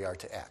about how we are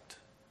to act.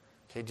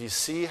 Okay, do you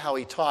see how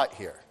he taught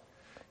here?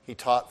 He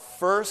taught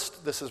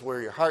first, this is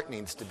where your heart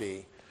needs to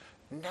be.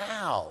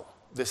 Now,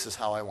 this is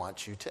how I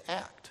want you to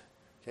act.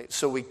 Okay,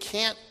 so we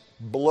can't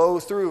blow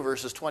through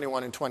verses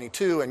 21 and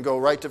 22 and go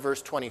right to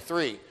verse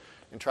 23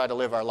 and try to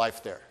live our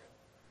life there.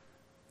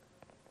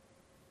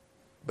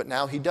 But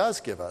now he does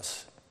give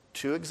us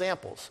two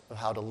examples of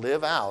how to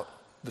live out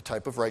the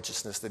type of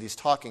righteousness that he's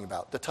talking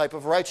about, the type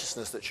of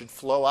righteousness that should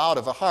flow out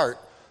of a heart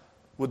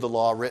with the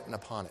law written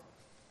upon it.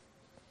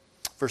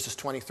 Verses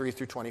 23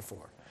 through 24.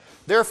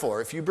 Therefore,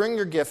 if you bring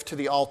your gift to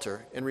the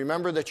altar and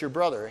remember that your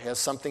brother has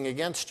something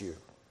against you,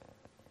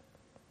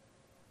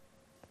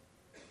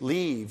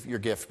 leave your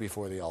gift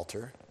before the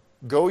altar,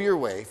 go your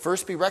way,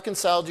 first be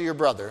reconciled to your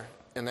brother,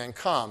 and then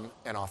come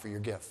and offer your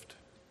gift.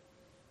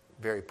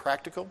 very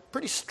practical,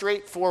 pretty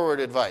straightforward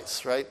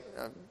advice, right?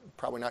 I'm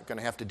probably not going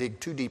to have to dig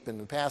too deep in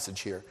the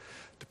passage here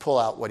to pull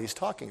out what he's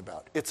talking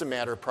about. It's a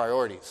matter of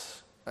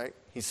priorities, right?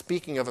 He's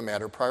speaking of a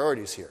matter of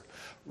priorities here.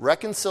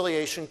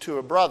 Reconciliation to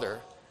a brother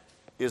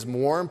is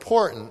more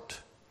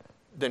important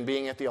than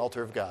being at the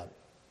altar of God.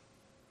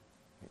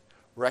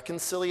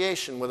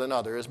 Reconciliation with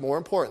another is more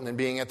important than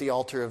being at the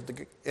altar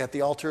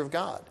of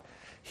God.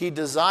 He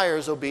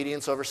desires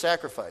obedience over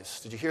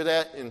sacrifice. Did you hear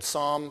that in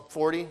Psalm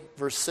 40,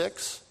 verse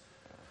 6?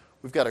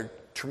 We've got a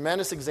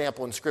tremendous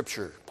example in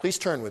Scripture. Please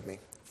turn with me.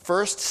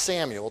 1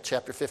 Samuel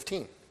chapter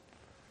 15.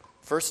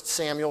 1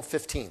 Samuel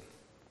 15.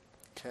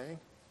 Okay?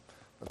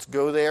 Let's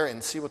go there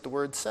and see what the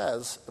Word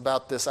says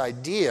about this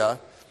idea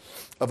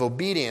of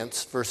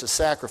obedience versus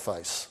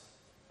sacrifice.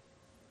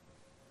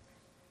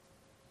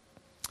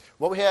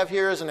 What we have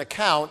here is an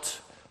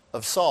account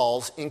of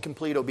Saul's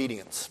incomplete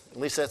obedience. At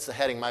least that's the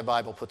heading my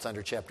Bible puts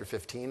under chapter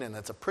 15, and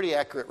that's a pretty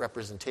accurate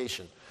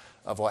representation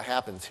of what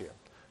happens here.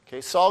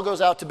 Okay, Saul goes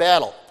out to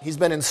battle. He's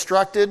been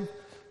instructed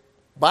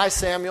by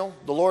Samuel,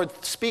 the Lord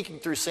speaking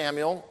through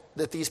Samuel,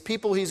 that these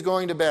people he's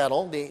going to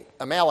battle, the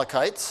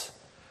Amalekites,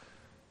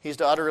 he's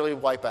to utterly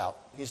wipe out.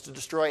 He's to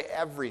destroy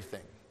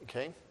everything.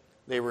 Okay?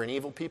 They were an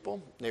evil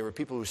people. They were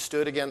people who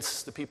stood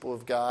against the people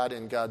of God,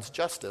 and God's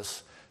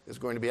justice is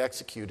going to be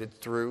executed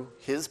through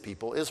his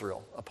people,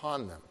 Israel,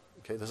 upon them.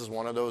 Okay, this is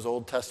one of those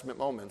Old Testament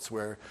moments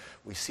where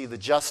we see the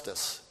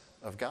justice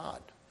of God.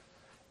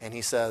 And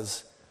he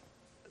says,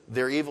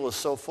 their evil is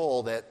so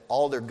full that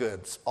all their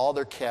goods, all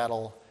their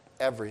cattle,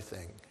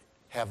 everything,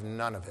 have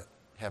none of it.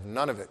 Have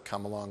none of it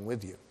come along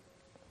with you.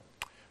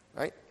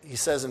 Right? He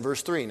says in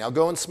verse 3, now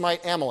go and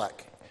smite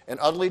Amalek, and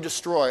utterly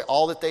destroy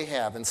all that they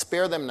have, and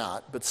spare them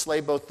not, but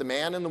slay both the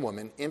man and the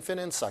woman, infant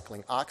and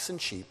suckling, ox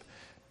and sheep,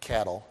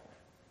 cattle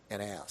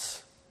and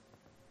ass.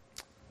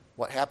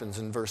 What happens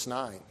in verse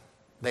 9?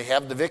 They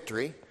have the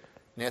victory,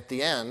 and at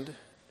the end,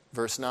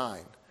 verse 9,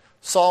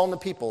 Saul and the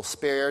people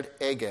spared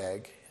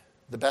Agag,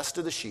 the best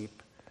of the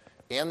sheep,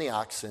 and the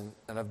oxen,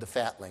 and of the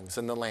fatlings,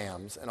 and the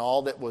lambs, and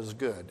all that was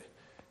good,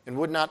 and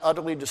would not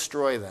utterly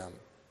destroy them.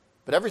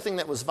 But everything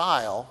that was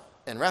vile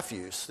and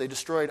refuse, they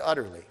destroyed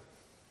utterly.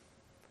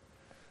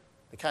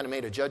 They kind of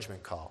made a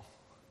judgment call,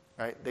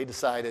 right? They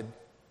decided,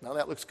 no,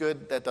 that looks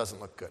good, that doesn't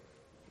look good.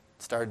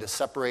 Started to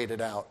separate it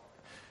out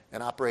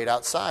and operate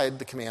outside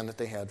the command that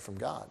they had from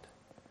God.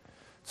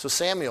 So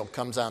Samuel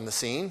comes on the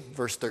scene,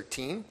 verse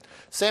 13.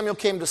 Samuel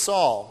came to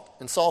Saul,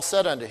 and Saul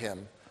said unto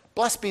him,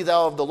 Blessed be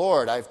thou of the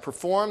Lord, I have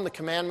performed the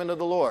commandment of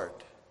the Lord.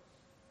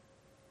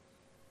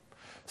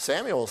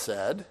 Samuel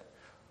said,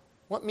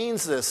 What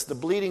means this, the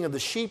bleating of the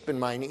sheep in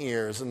mine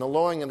ears, and the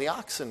lowing of the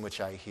oxen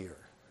which I hear?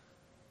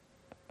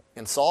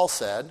 And Saul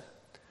said,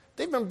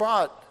 They've been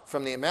brought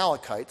from the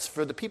Amalekites,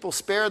 for the people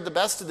spared the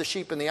best of the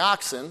sheep and the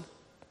oxen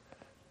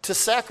to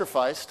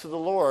sacrifice to the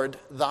Lord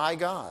thy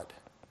God.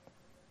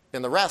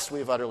 And the rest we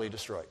have utterly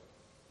destroyed.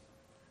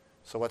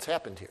 So what's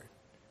happened here?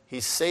 He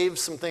saved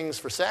some things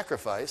for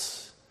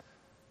sacrifice,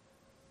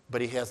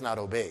 but he has not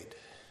obeyed.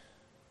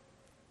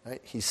 Right?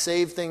 He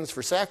saved things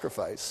for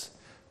sacrifice,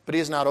 but he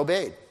has not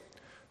obeyed.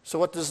 So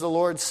what does the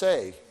Lord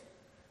say?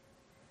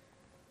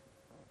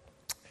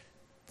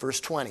 Verse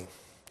 20.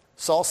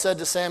 Saul said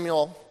to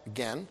Samuel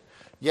again,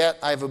 Yet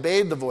I have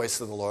obeyed the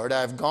voice of the Lord.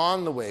 I have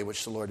gone the way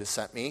which the Lord has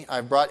sent me. I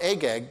have brought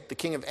Agag, the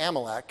king of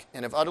Amalek,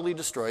 and have utterly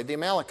destroyed the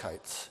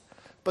Amalekites.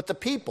 But the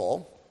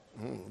people,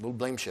 a little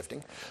blame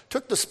shifting,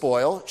 took the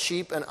spoil,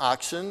 sheep and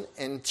oxen,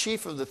 and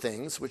chief of the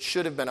things which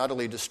should have been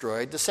utterly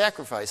destroyed, to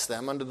sacrifice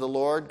them unto the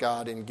Lord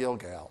God in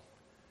Gilgal.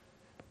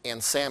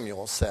 And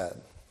Samuel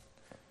said,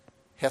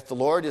 Hath the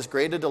Lord as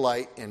great a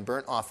delight in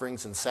burnt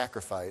offerings and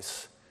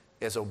sacrifice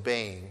as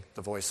obeying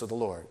the voice of the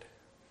Lord?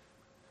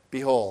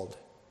 Behold,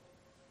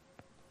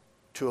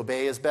 to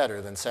obey is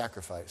better than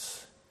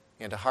sacrifice,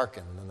 and to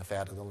hearken than the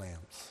fat of the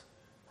lambs.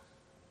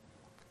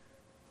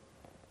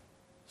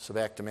 So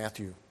back to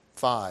Matthew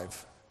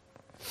 5.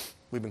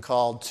 We've been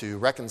called to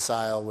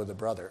reconcile with a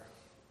brother,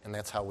 and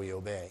that's how we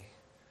obey.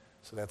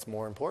 So that's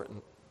more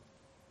important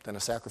than a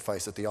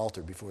sacrifice at the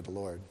altar before the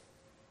Lord.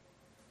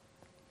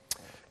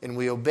 And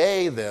we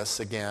obey this,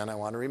 again, I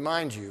want to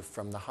remind you,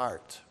 from the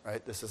heart,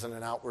 right? This isn't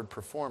an outward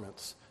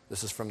performance.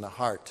 This is from the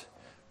heart.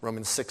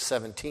 Romans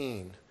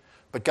 6:17.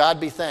 But God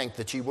be thanked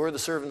that ye were the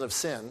servants of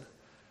sin,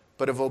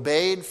 but have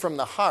obeyed from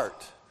the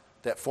heart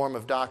that form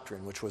of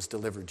doctrine which was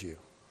delivered you.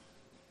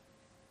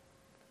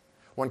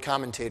 One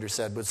commentator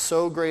said, with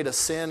so great a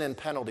sin and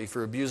penalty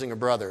for abusing a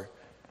brother,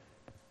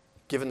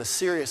 given the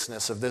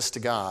seriousness of this to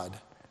God,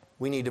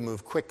 we need to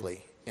move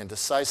quickly and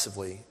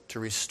decisively to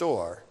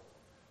restore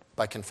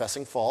by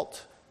confessing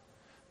fault,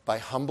 by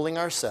humbling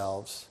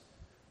ourselves,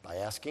 by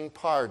asking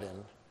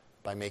pardon,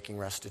 by making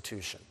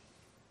restitution.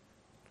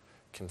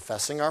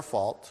 Confessing our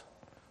fault,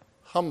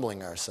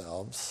 humbling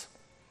ourselves,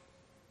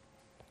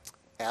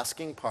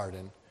 asking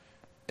pardon,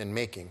 and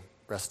making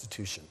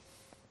restitution.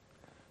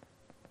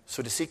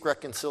 So to seek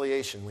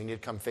reconciliation, we need to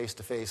come face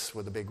to face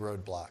with a big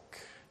roadblock.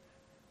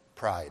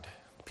 Pride.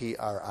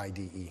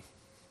 Pride.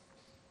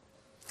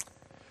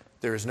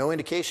 There is no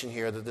indication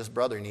here that this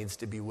brother needs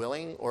to be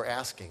willing or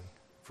asking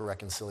for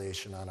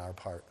reconciliation on our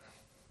part.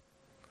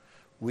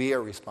 We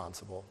are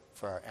responsible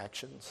for our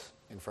actions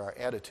and for our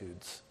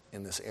attitudes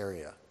in this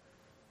area.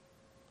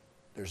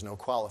 There's no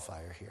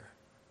qualifier here.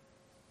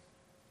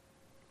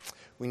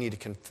 We need to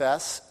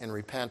confess and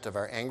repent of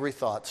our angry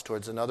thoughts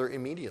towards another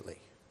immediately.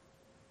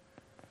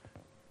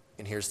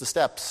 And here's the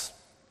steps.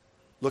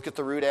 Look at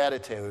the root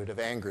attitude of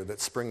anger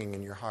that's springing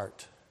in your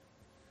heart.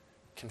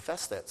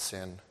 Confess that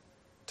sin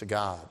to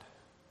God.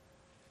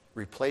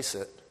 Replace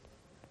it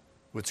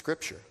with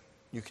Scripture.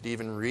 You could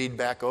even read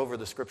back over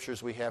the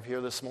Scriptures we have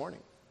here this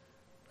morning,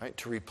 right?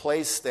 To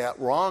replace that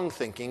wrong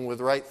thinking with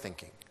right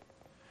thinking.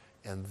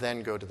 And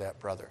then go to that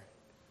brother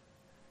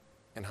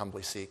and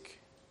humbly seek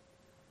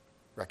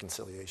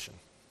reconciliation.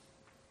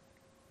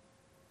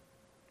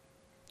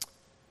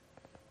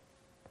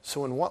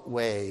 So in what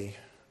way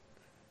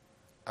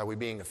are we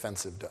being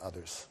offensive to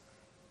others?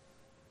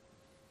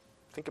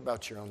 Think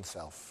about your own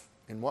self.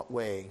 In what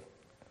way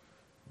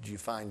do you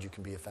find you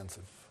can be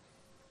offensive?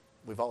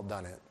 We've all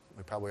done it.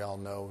 We probably all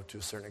know to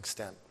a certain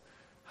extent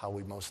how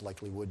we most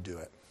likely would do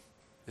it.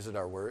 Is it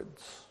our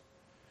words?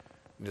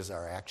 Is it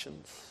our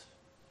actions?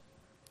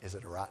 Is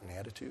it a rotten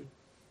attitude?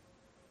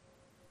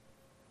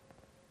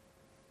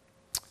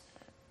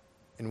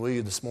 And will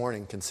you this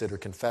morning consider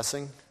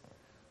confessing,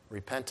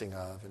 repenting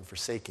of, and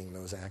forsaking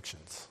those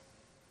actions?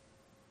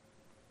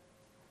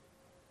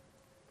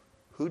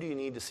 Who do you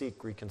need to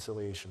seek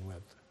reconciliation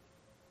with?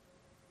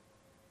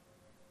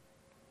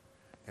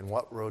 And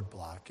what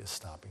roadblock is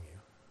stopping you?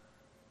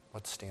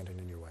 What's standing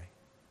in your way?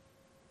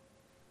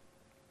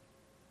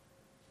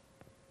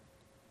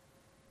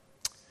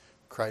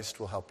 Christ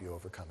will help you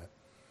overcome it.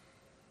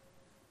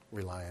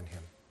 Rely on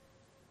him.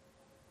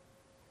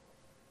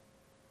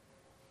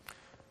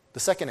 The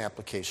second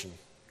application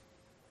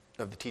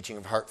of the teaching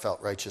of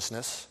heartfelt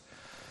righteousness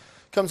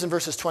comes in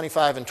verses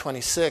 25 and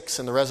 26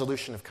 in the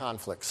resolution of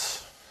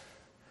conflicts.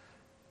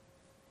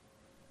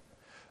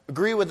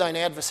 Agree with thine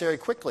adversary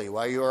quickly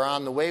while you are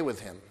on the way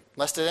with him,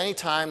 lest at any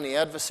time the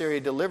adversary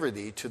deliver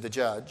thee to the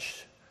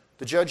judge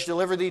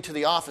deliver thee to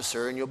the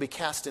officer, and you'll be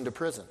cast into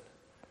prison.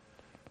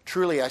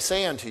 Truly I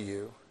say unto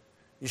you,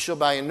 you shall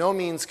by no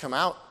means come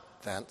out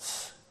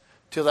thence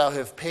till thou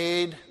have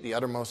paid the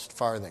uttermost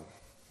farthing.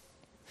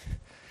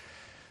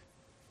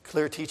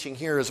 Clear teaching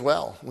here as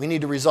well. We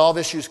need to resolve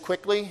issues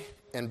quickly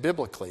and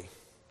biblically.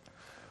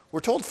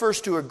 We're told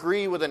first to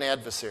agree with an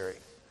adversary.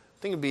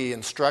 I think it'd be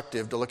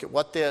instructive to look at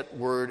what that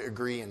word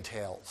agree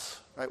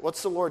entails. Right?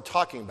 What's the Lord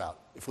talking about?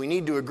 If we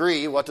need to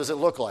agree, what does it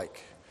look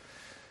like?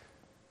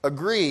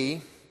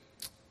 Agree,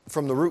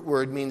 from the root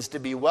word, means to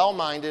be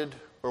well-minded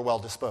or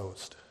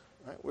well-disposed.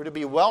 Right? We're to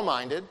be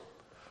well-minded,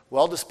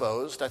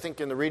 well-disposed. I think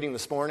in the reading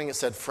this morning it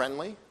said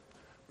friendly,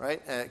 right?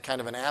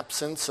 Kind of an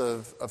absence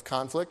of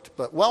conflict,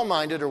 but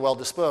well-minded or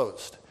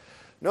well-disposed.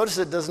 Notice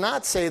it does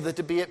not say that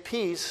to be at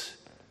peace,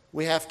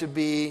 we have to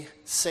be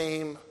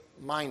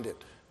same-minded,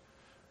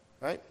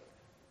 right?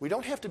 We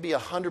don't have to be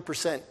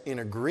 100% in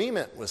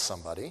agreement with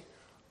somebody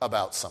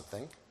about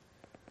something,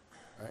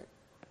 right?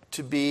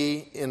 To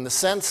be, in the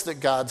sense that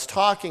God's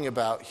talking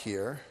about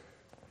here,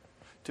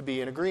 to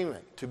be in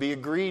agreement, to be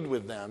agreed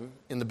with them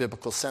in the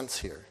biblical sense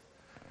here.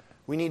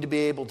 We need to be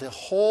able to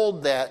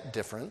hold that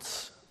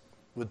difference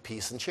with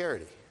peace and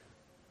charity.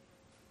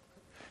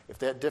 If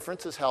that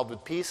difference is held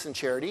with peace and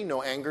charity,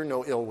 no anger,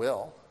 no ill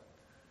will,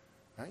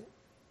 right?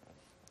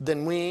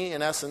 Then we,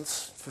 in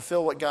essence,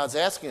 fulfill what God's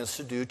asking us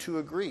to do, to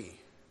agree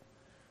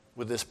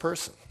with this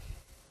person.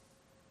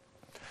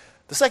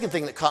 The second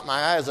thing that caught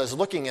my eye as I was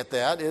looking at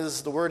that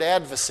is the word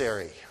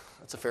adversary.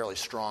 That's a fairly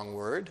strong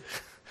word,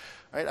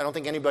 right? I don't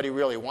think anybody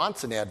really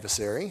wants an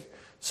adversary.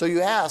 So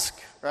you ask,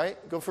 right?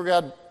 Go for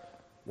God,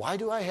 why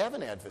do I have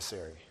an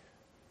adversary?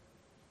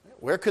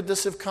 Where could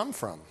this have come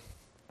from?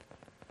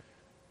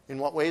 In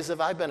what ways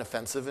have I been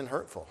offensive and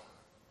hurtful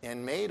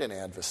and made an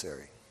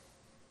adversary?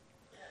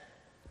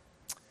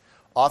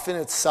 Often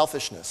it's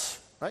selfishness,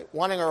 right?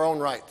 Wanting our own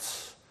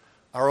rights,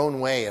 our own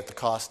way at the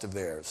cost of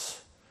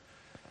theirs.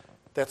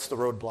 That's the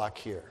roadblock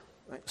here.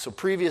 Right? So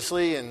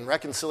previously in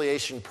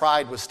reconciliation,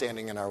 pride was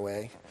standing in our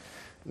way.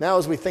 Now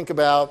as we think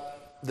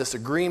about this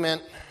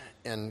agreement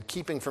and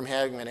keeping from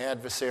having an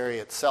adversary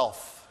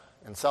itself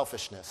and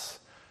selfishness,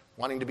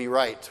 wanting to be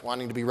right,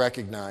 wanting to be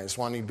recognized,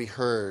 wanting to be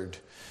heard,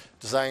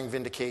 desiring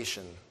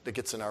vindication that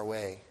gets in our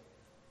way.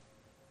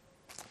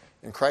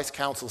 And Christ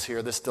counsels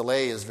here, this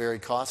delay is very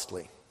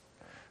costly.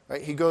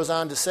 Right? He goes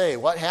on to say,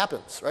 what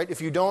happens? Right?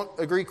 If you don't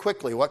agree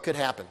quickly, what could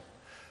happen?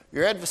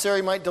 Your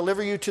adversary might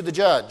deliver you to the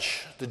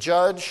judge to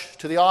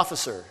the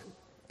officer,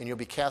 and you'll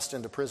be cast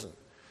into prison.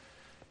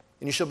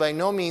 And you shall by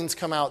no means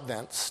come out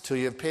thence till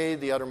you have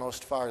paid the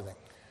uttermost farthing.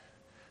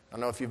 I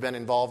don't know if you've been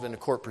involved in a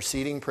court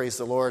proceeding. Praise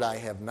the Lord, I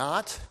have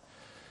not.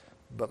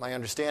 But my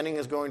understanding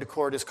is going to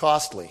court is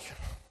costly.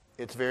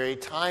 It's very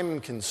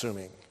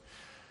time-consuming.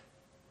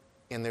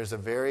 And there's a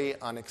very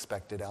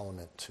unexpected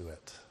element to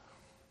it.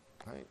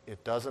 Right?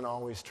 It doesn't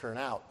always turn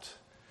out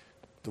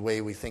the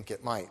way we think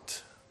it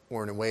might,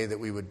 or in a way that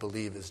we would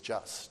believe is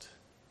just.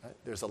 Right?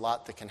 There's a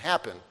lot that can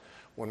happen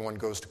when one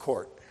goes to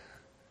court.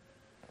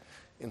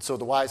 And so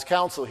the wise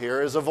counsel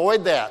here is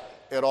avoid that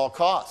at all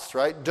costs,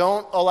 right?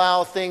 Don't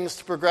allow things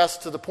to progress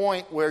to the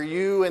point where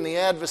you and the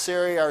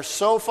adversary are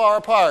so far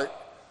apart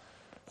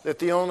that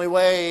the only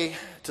way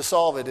to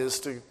solve it is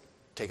to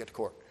take it to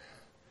court,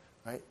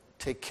 right?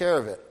 Take care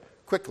of it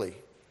quickly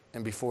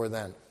and before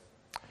then.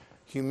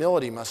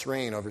 Humility must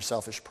reign over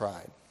selfish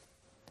pride.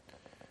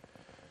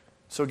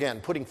 So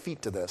again, putting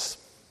feet to this.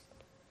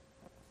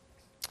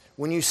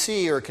 When you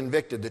see or are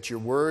convicted that your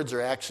words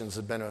or actions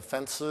have been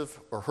offensive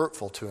or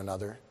hurtful to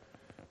another,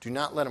 do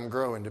not let them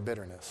grow into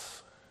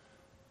bitterness.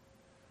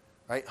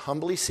 Right?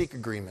 Humbly seek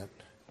agreement.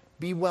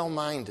 Be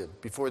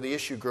well-minded before the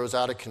issue grows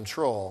out of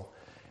control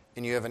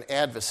and you have an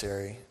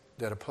adversary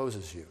that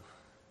opposes you.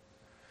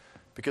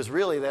 Because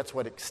really that's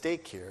what's at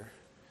stake here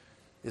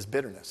is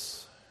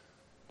bitterness.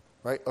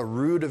 Right? A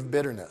root of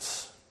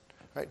bitterness.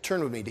 Right?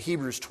 Turn with me to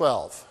Hebrews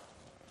 12,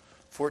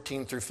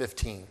 14 through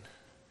 15.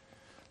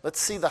 Let's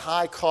see the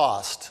high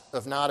cost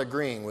of not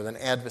agreeing with an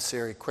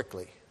adversary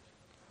quickly.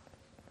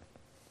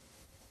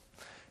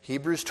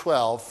 Hebrews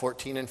 12,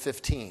 14 and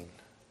 15.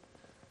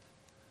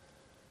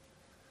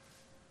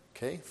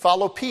 Okay,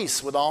 follow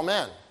peace with all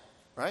men,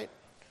 right?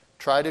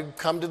 Try to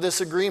come to this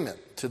agreement,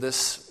 to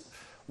this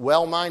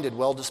well-minded,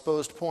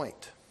 well-disposed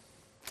point.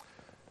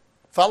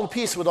 Follow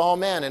peace with all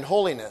men and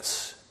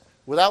holiness,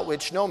 without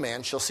which no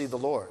man shall see the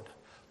Lord.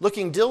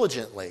 Looking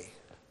diligently,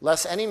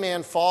 lest any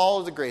man fail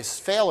of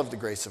the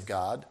grace of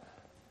God,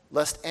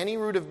 lest any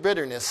root of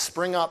bitterness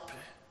spring up,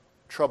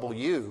 trouble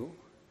you,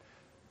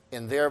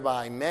 and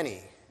thereby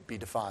many be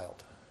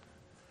defiled.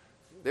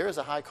 There is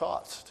a high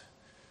cost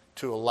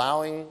to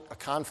allowing a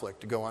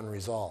conflict to go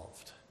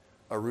unresolved.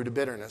 A root of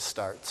bitterness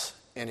starts,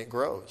 and it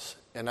grows.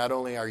 And not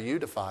only are you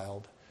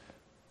defiled,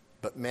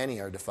 but many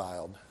are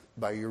defiled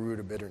by your root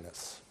of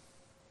bitterness.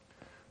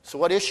 So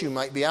what issue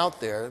might be out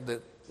there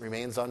that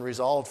remains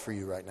unresolved for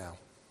you right now?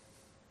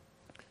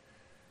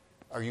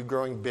 Are you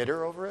growing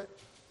bitter over it?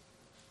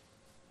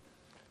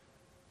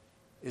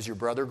 Is your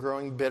brother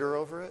growing bitter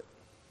over it?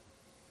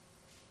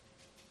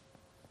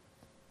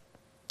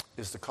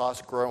 Is the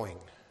cost growing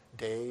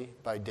day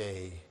by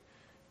day,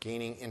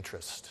 gaining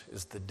interest?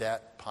 Is the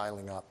debt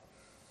piling up?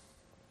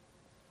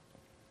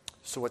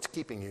 So what's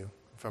keeping you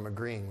from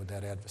agreeing with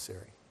that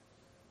adversary?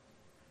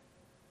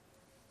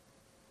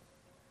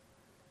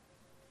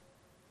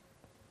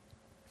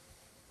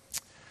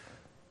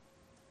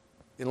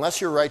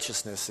 Unless your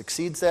righteousness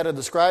exceeds that of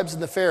the scribes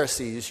and the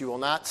Pharisees, you will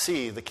not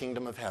see the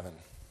kingdom of heaven.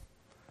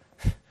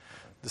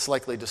 This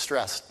likely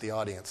distressed the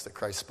audience that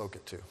Christ spoke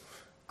it to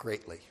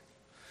greatly.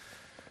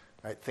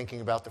 Right?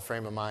 Thinking about the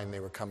frame of mind they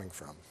were coming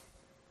from.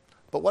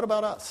 But what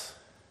about us?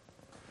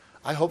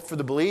 I hope for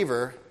the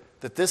believer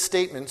that this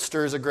statement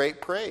stirs a great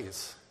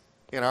praise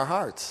in our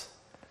hearts.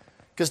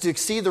 Because to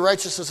exceed the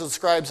righteousness of the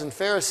scribes and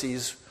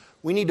Pharisees,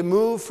 we need to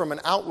move from an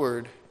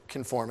outward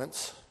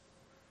conformance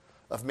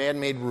of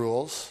man-made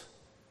rules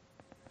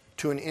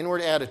to an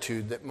inward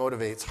attitude that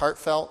motivates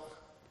heartfelt,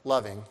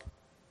 loving,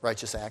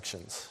 righteous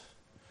actions.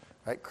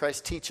 Right?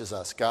 Christ teaches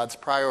us God's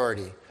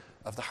priority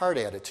of the heart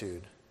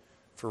attitude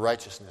for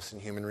righteousness in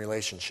human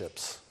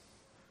relationships.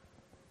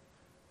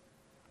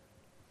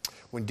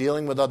 When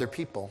dealing with other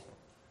people,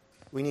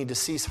 we need to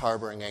cease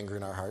harboring anger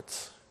in our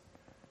hearts.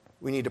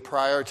 We need to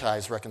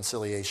prioritize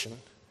reconciliation.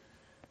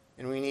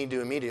 And we need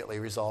to immediately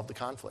resolve the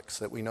conflicts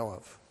that we know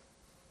of.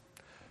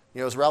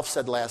 You know, as Ralph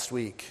said last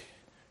week,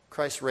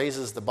 Christ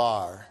raises the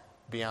bar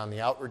beyond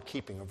the outward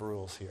keeping of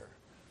rules here.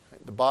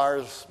 Right? The bar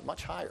is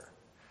much higher.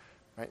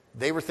 Right?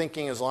 They were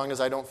thinking, as long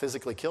as I don't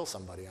physically kill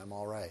somebody, I'm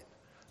all right.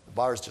 The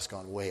bar's just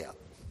gone way up.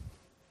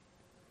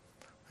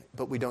 Right?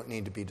 But we don't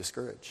need to be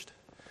discouraged.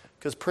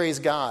 Because praise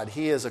God,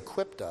 He has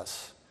equipped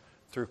us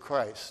through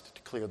Christ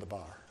to clear the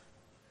bar.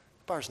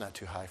 The bar's not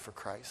too high for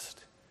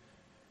Christ.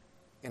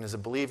 And as a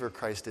believer,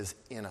 Christ is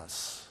in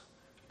us.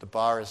 The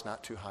bar is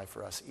not too high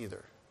for us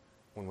either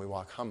when we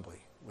walk humbly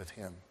with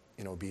Him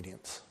in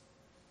obedience.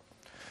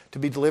 To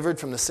be delivered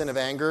from the sin of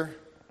anger,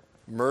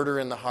 murder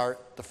in the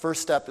heart, the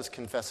first step is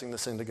confessing the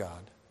sin to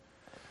God.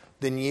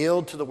 Then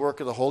yield to the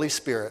work of the Holy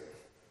Spirit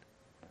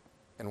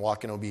and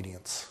walk in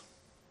obedience.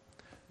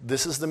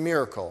 This is the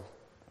miracle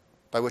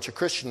by which a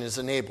Christian is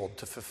enabled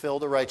to fulfill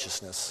the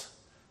righteousness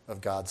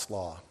of God's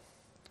law.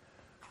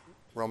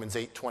 Romans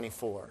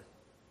 8:24,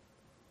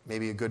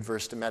 maybe a good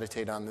verse to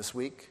meditate on this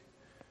week.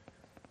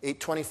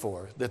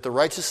 8:24, that the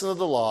righteousness of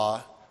the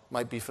law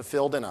might be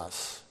fulfilled in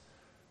us,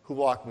 who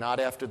walk not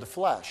after the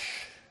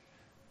flesh,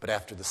 but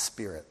after the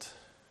Spirit.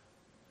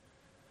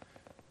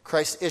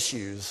 Christ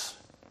issues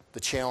the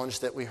challenge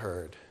that we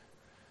heard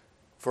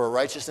for a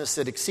righteousness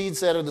that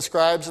exceeds that of the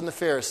scribes and the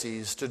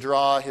Pharisees to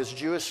draw His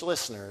Jewish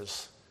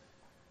listeners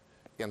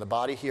and the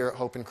body here at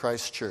Hope in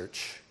Christ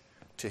Church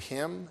to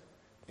Him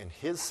and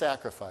His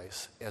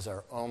sacrifice as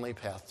our only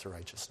path to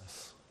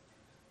righteousness.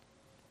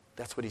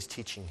 That's what He's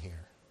teaching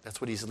here. That's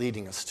what He's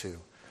leading us to,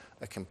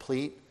 a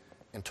complete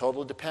and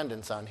total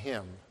dependence on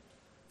Him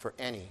for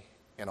any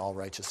and all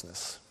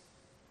righteousness.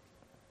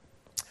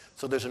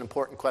 So there's an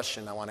important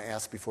question I want to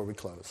ask before we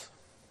close.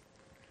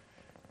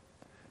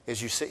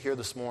 As you sit here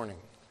this morning,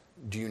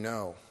 do you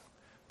know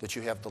that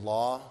you have the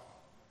law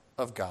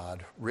of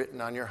God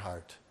written on your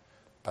heart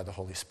by the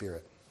Holy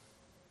Spirit?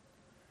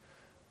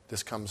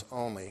 This comes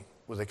only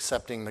with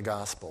accepting the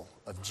gospel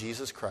of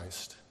Jesus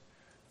Christ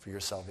for your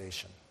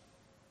salvation.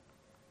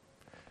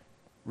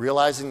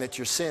 Realizing that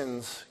your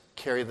sins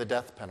carry the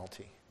death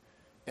penalty.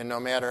 And no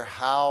matter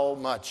how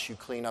much you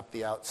clean up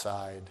the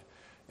outside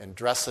and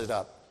dress it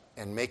up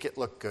and make it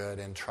look good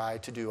and try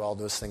to do all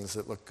those things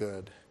that look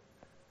good,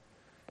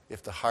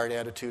 if the heart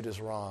attitude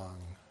is wrong,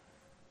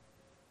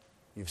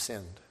 you've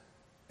sinned.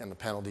 And the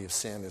penalty of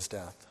sin is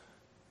death.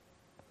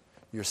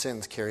 Your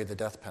sins carry the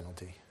death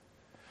penalty.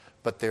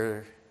 But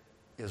there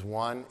is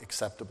one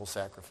acceptable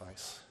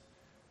sacrifice.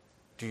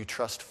 Do you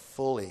trust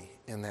fully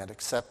in that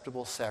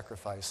acceptable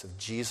sacrifice of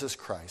Jesus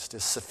Christ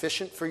is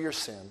sufficient for your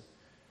sin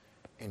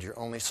and your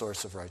only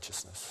source of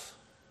righteousness?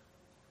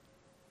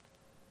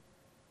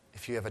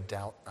 If you have a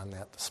doubt on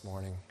that this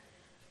morning,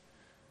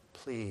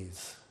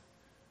 please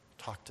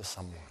talk to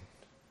someone.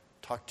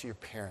 Talk to your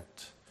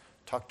parent.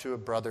 Talk to a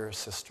brother or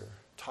sister.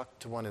 Talk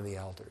to one of the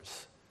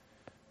elders.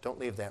 Don't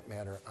leave that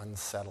matter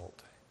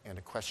unsettled and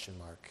a question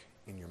mark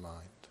in your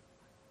mind.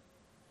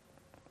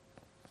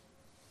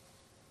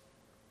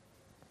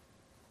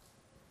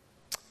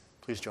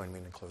 Please join me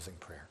in a closing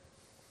prayer.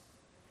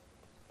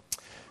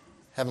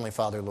 Heavenly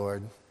Father,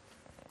 Lord,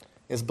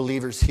 as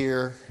believers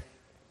here,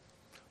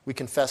 we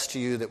confess to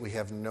you that we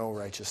have no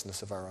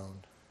righteousness of our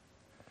own.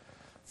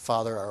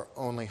 Father, our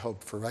only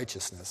hope for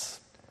righteousness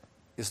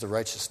is the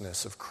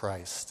righteousness of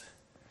Christ,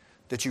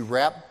 that you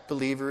wrap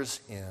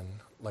believers in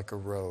like a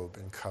robe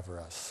and cover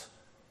us.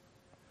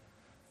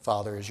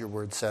 Father, as your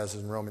word says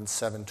in Romans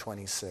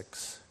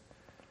 7:26,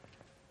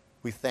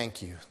 we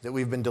thank you that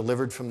we've been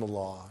delivered from the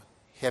law,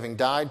 having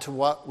died to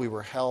what we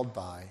were held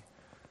by,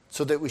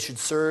 so that we should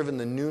serve in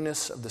the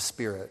newness of the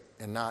Spirit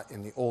and not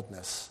in the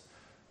oldness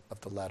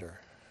of the letter.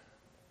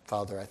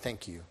 Father, I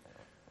thank you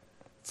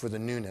for the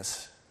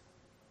newness,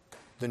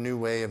 the new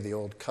way of the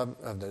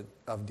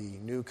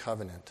new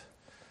covenant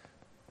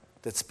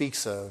that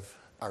speaks of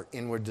our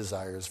inward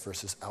desires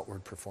versus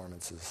outward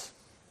performances.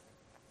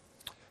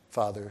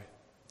 Father,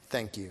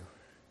 thank you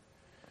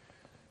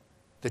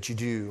that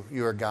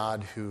you are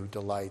God who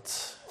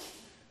delights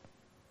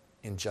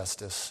in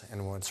justice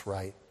and what's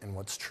right and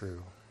what's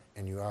true.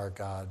 And you are a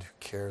God who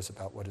cares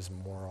about what is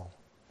moral.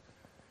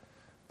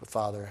 But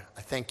Father,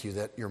 I thank you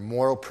that your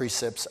moral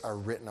precepts are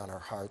written on our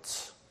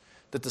hearts,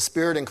 that the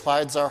Spirit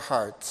inclines our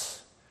hearts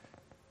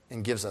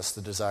and gives us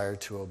the desire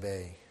to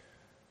obey.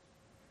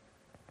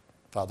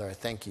 Father, I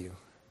thank you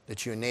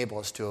that you enable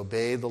us to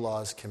obey the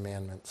law's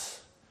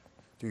commandments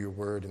through your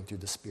word and through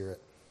the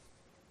Spirit.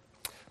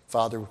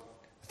 Father,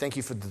 thank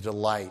you for the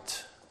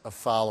delight of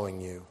following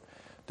you,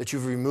 that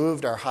you've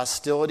removed our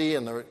hostility,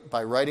 and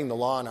by writing the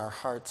law in our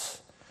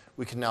hearts,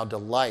 we can now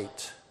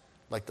delight,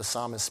 like the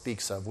psalmist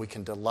speaks of, we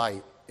can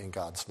delight in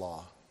God's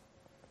law.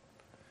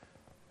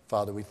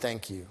 Father, we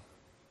thank you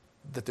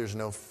that there's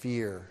no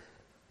fear,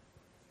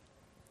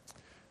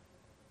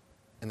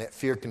 and that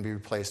fear can be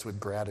replaced with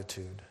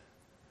gratitude,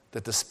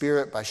 that the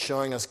Spirit, by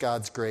showing us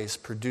God's grace,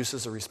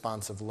 produces a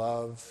response of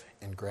love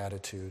and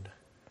gratitude.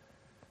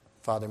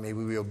 Father, may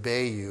we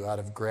obey you out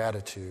of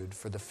gratitude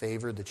for the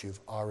favor that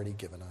you've already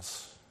given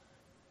us.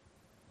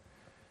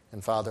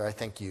 And Father, I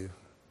thank you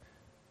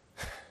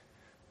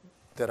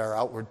that our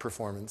outward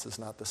performance is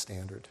not the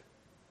standard.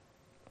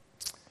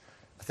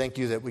 I thank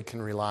you that we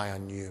can rely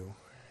on you,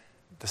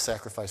 the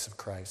sacrifice of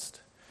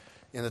Christ,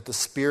 and that the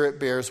Spirit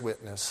bears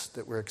witness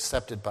that we're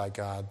accepted by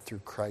God through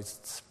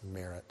Christ's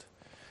merit,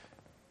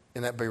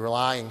 and that by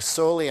relying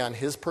solely on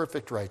his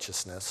perfect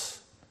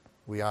righteousness,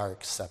 we are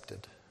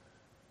accepted.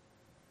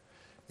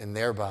 And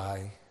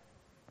thereby,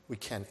 we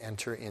can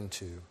enter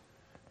into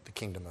the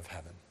kingdom of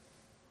heaven.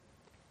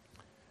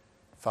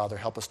 Father,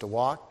 help us to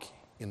walk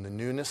in the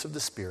newness of the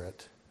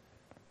Spirit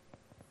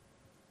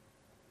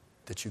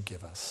that you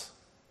give us.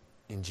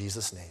 In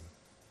Jesus' name,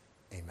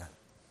 amen.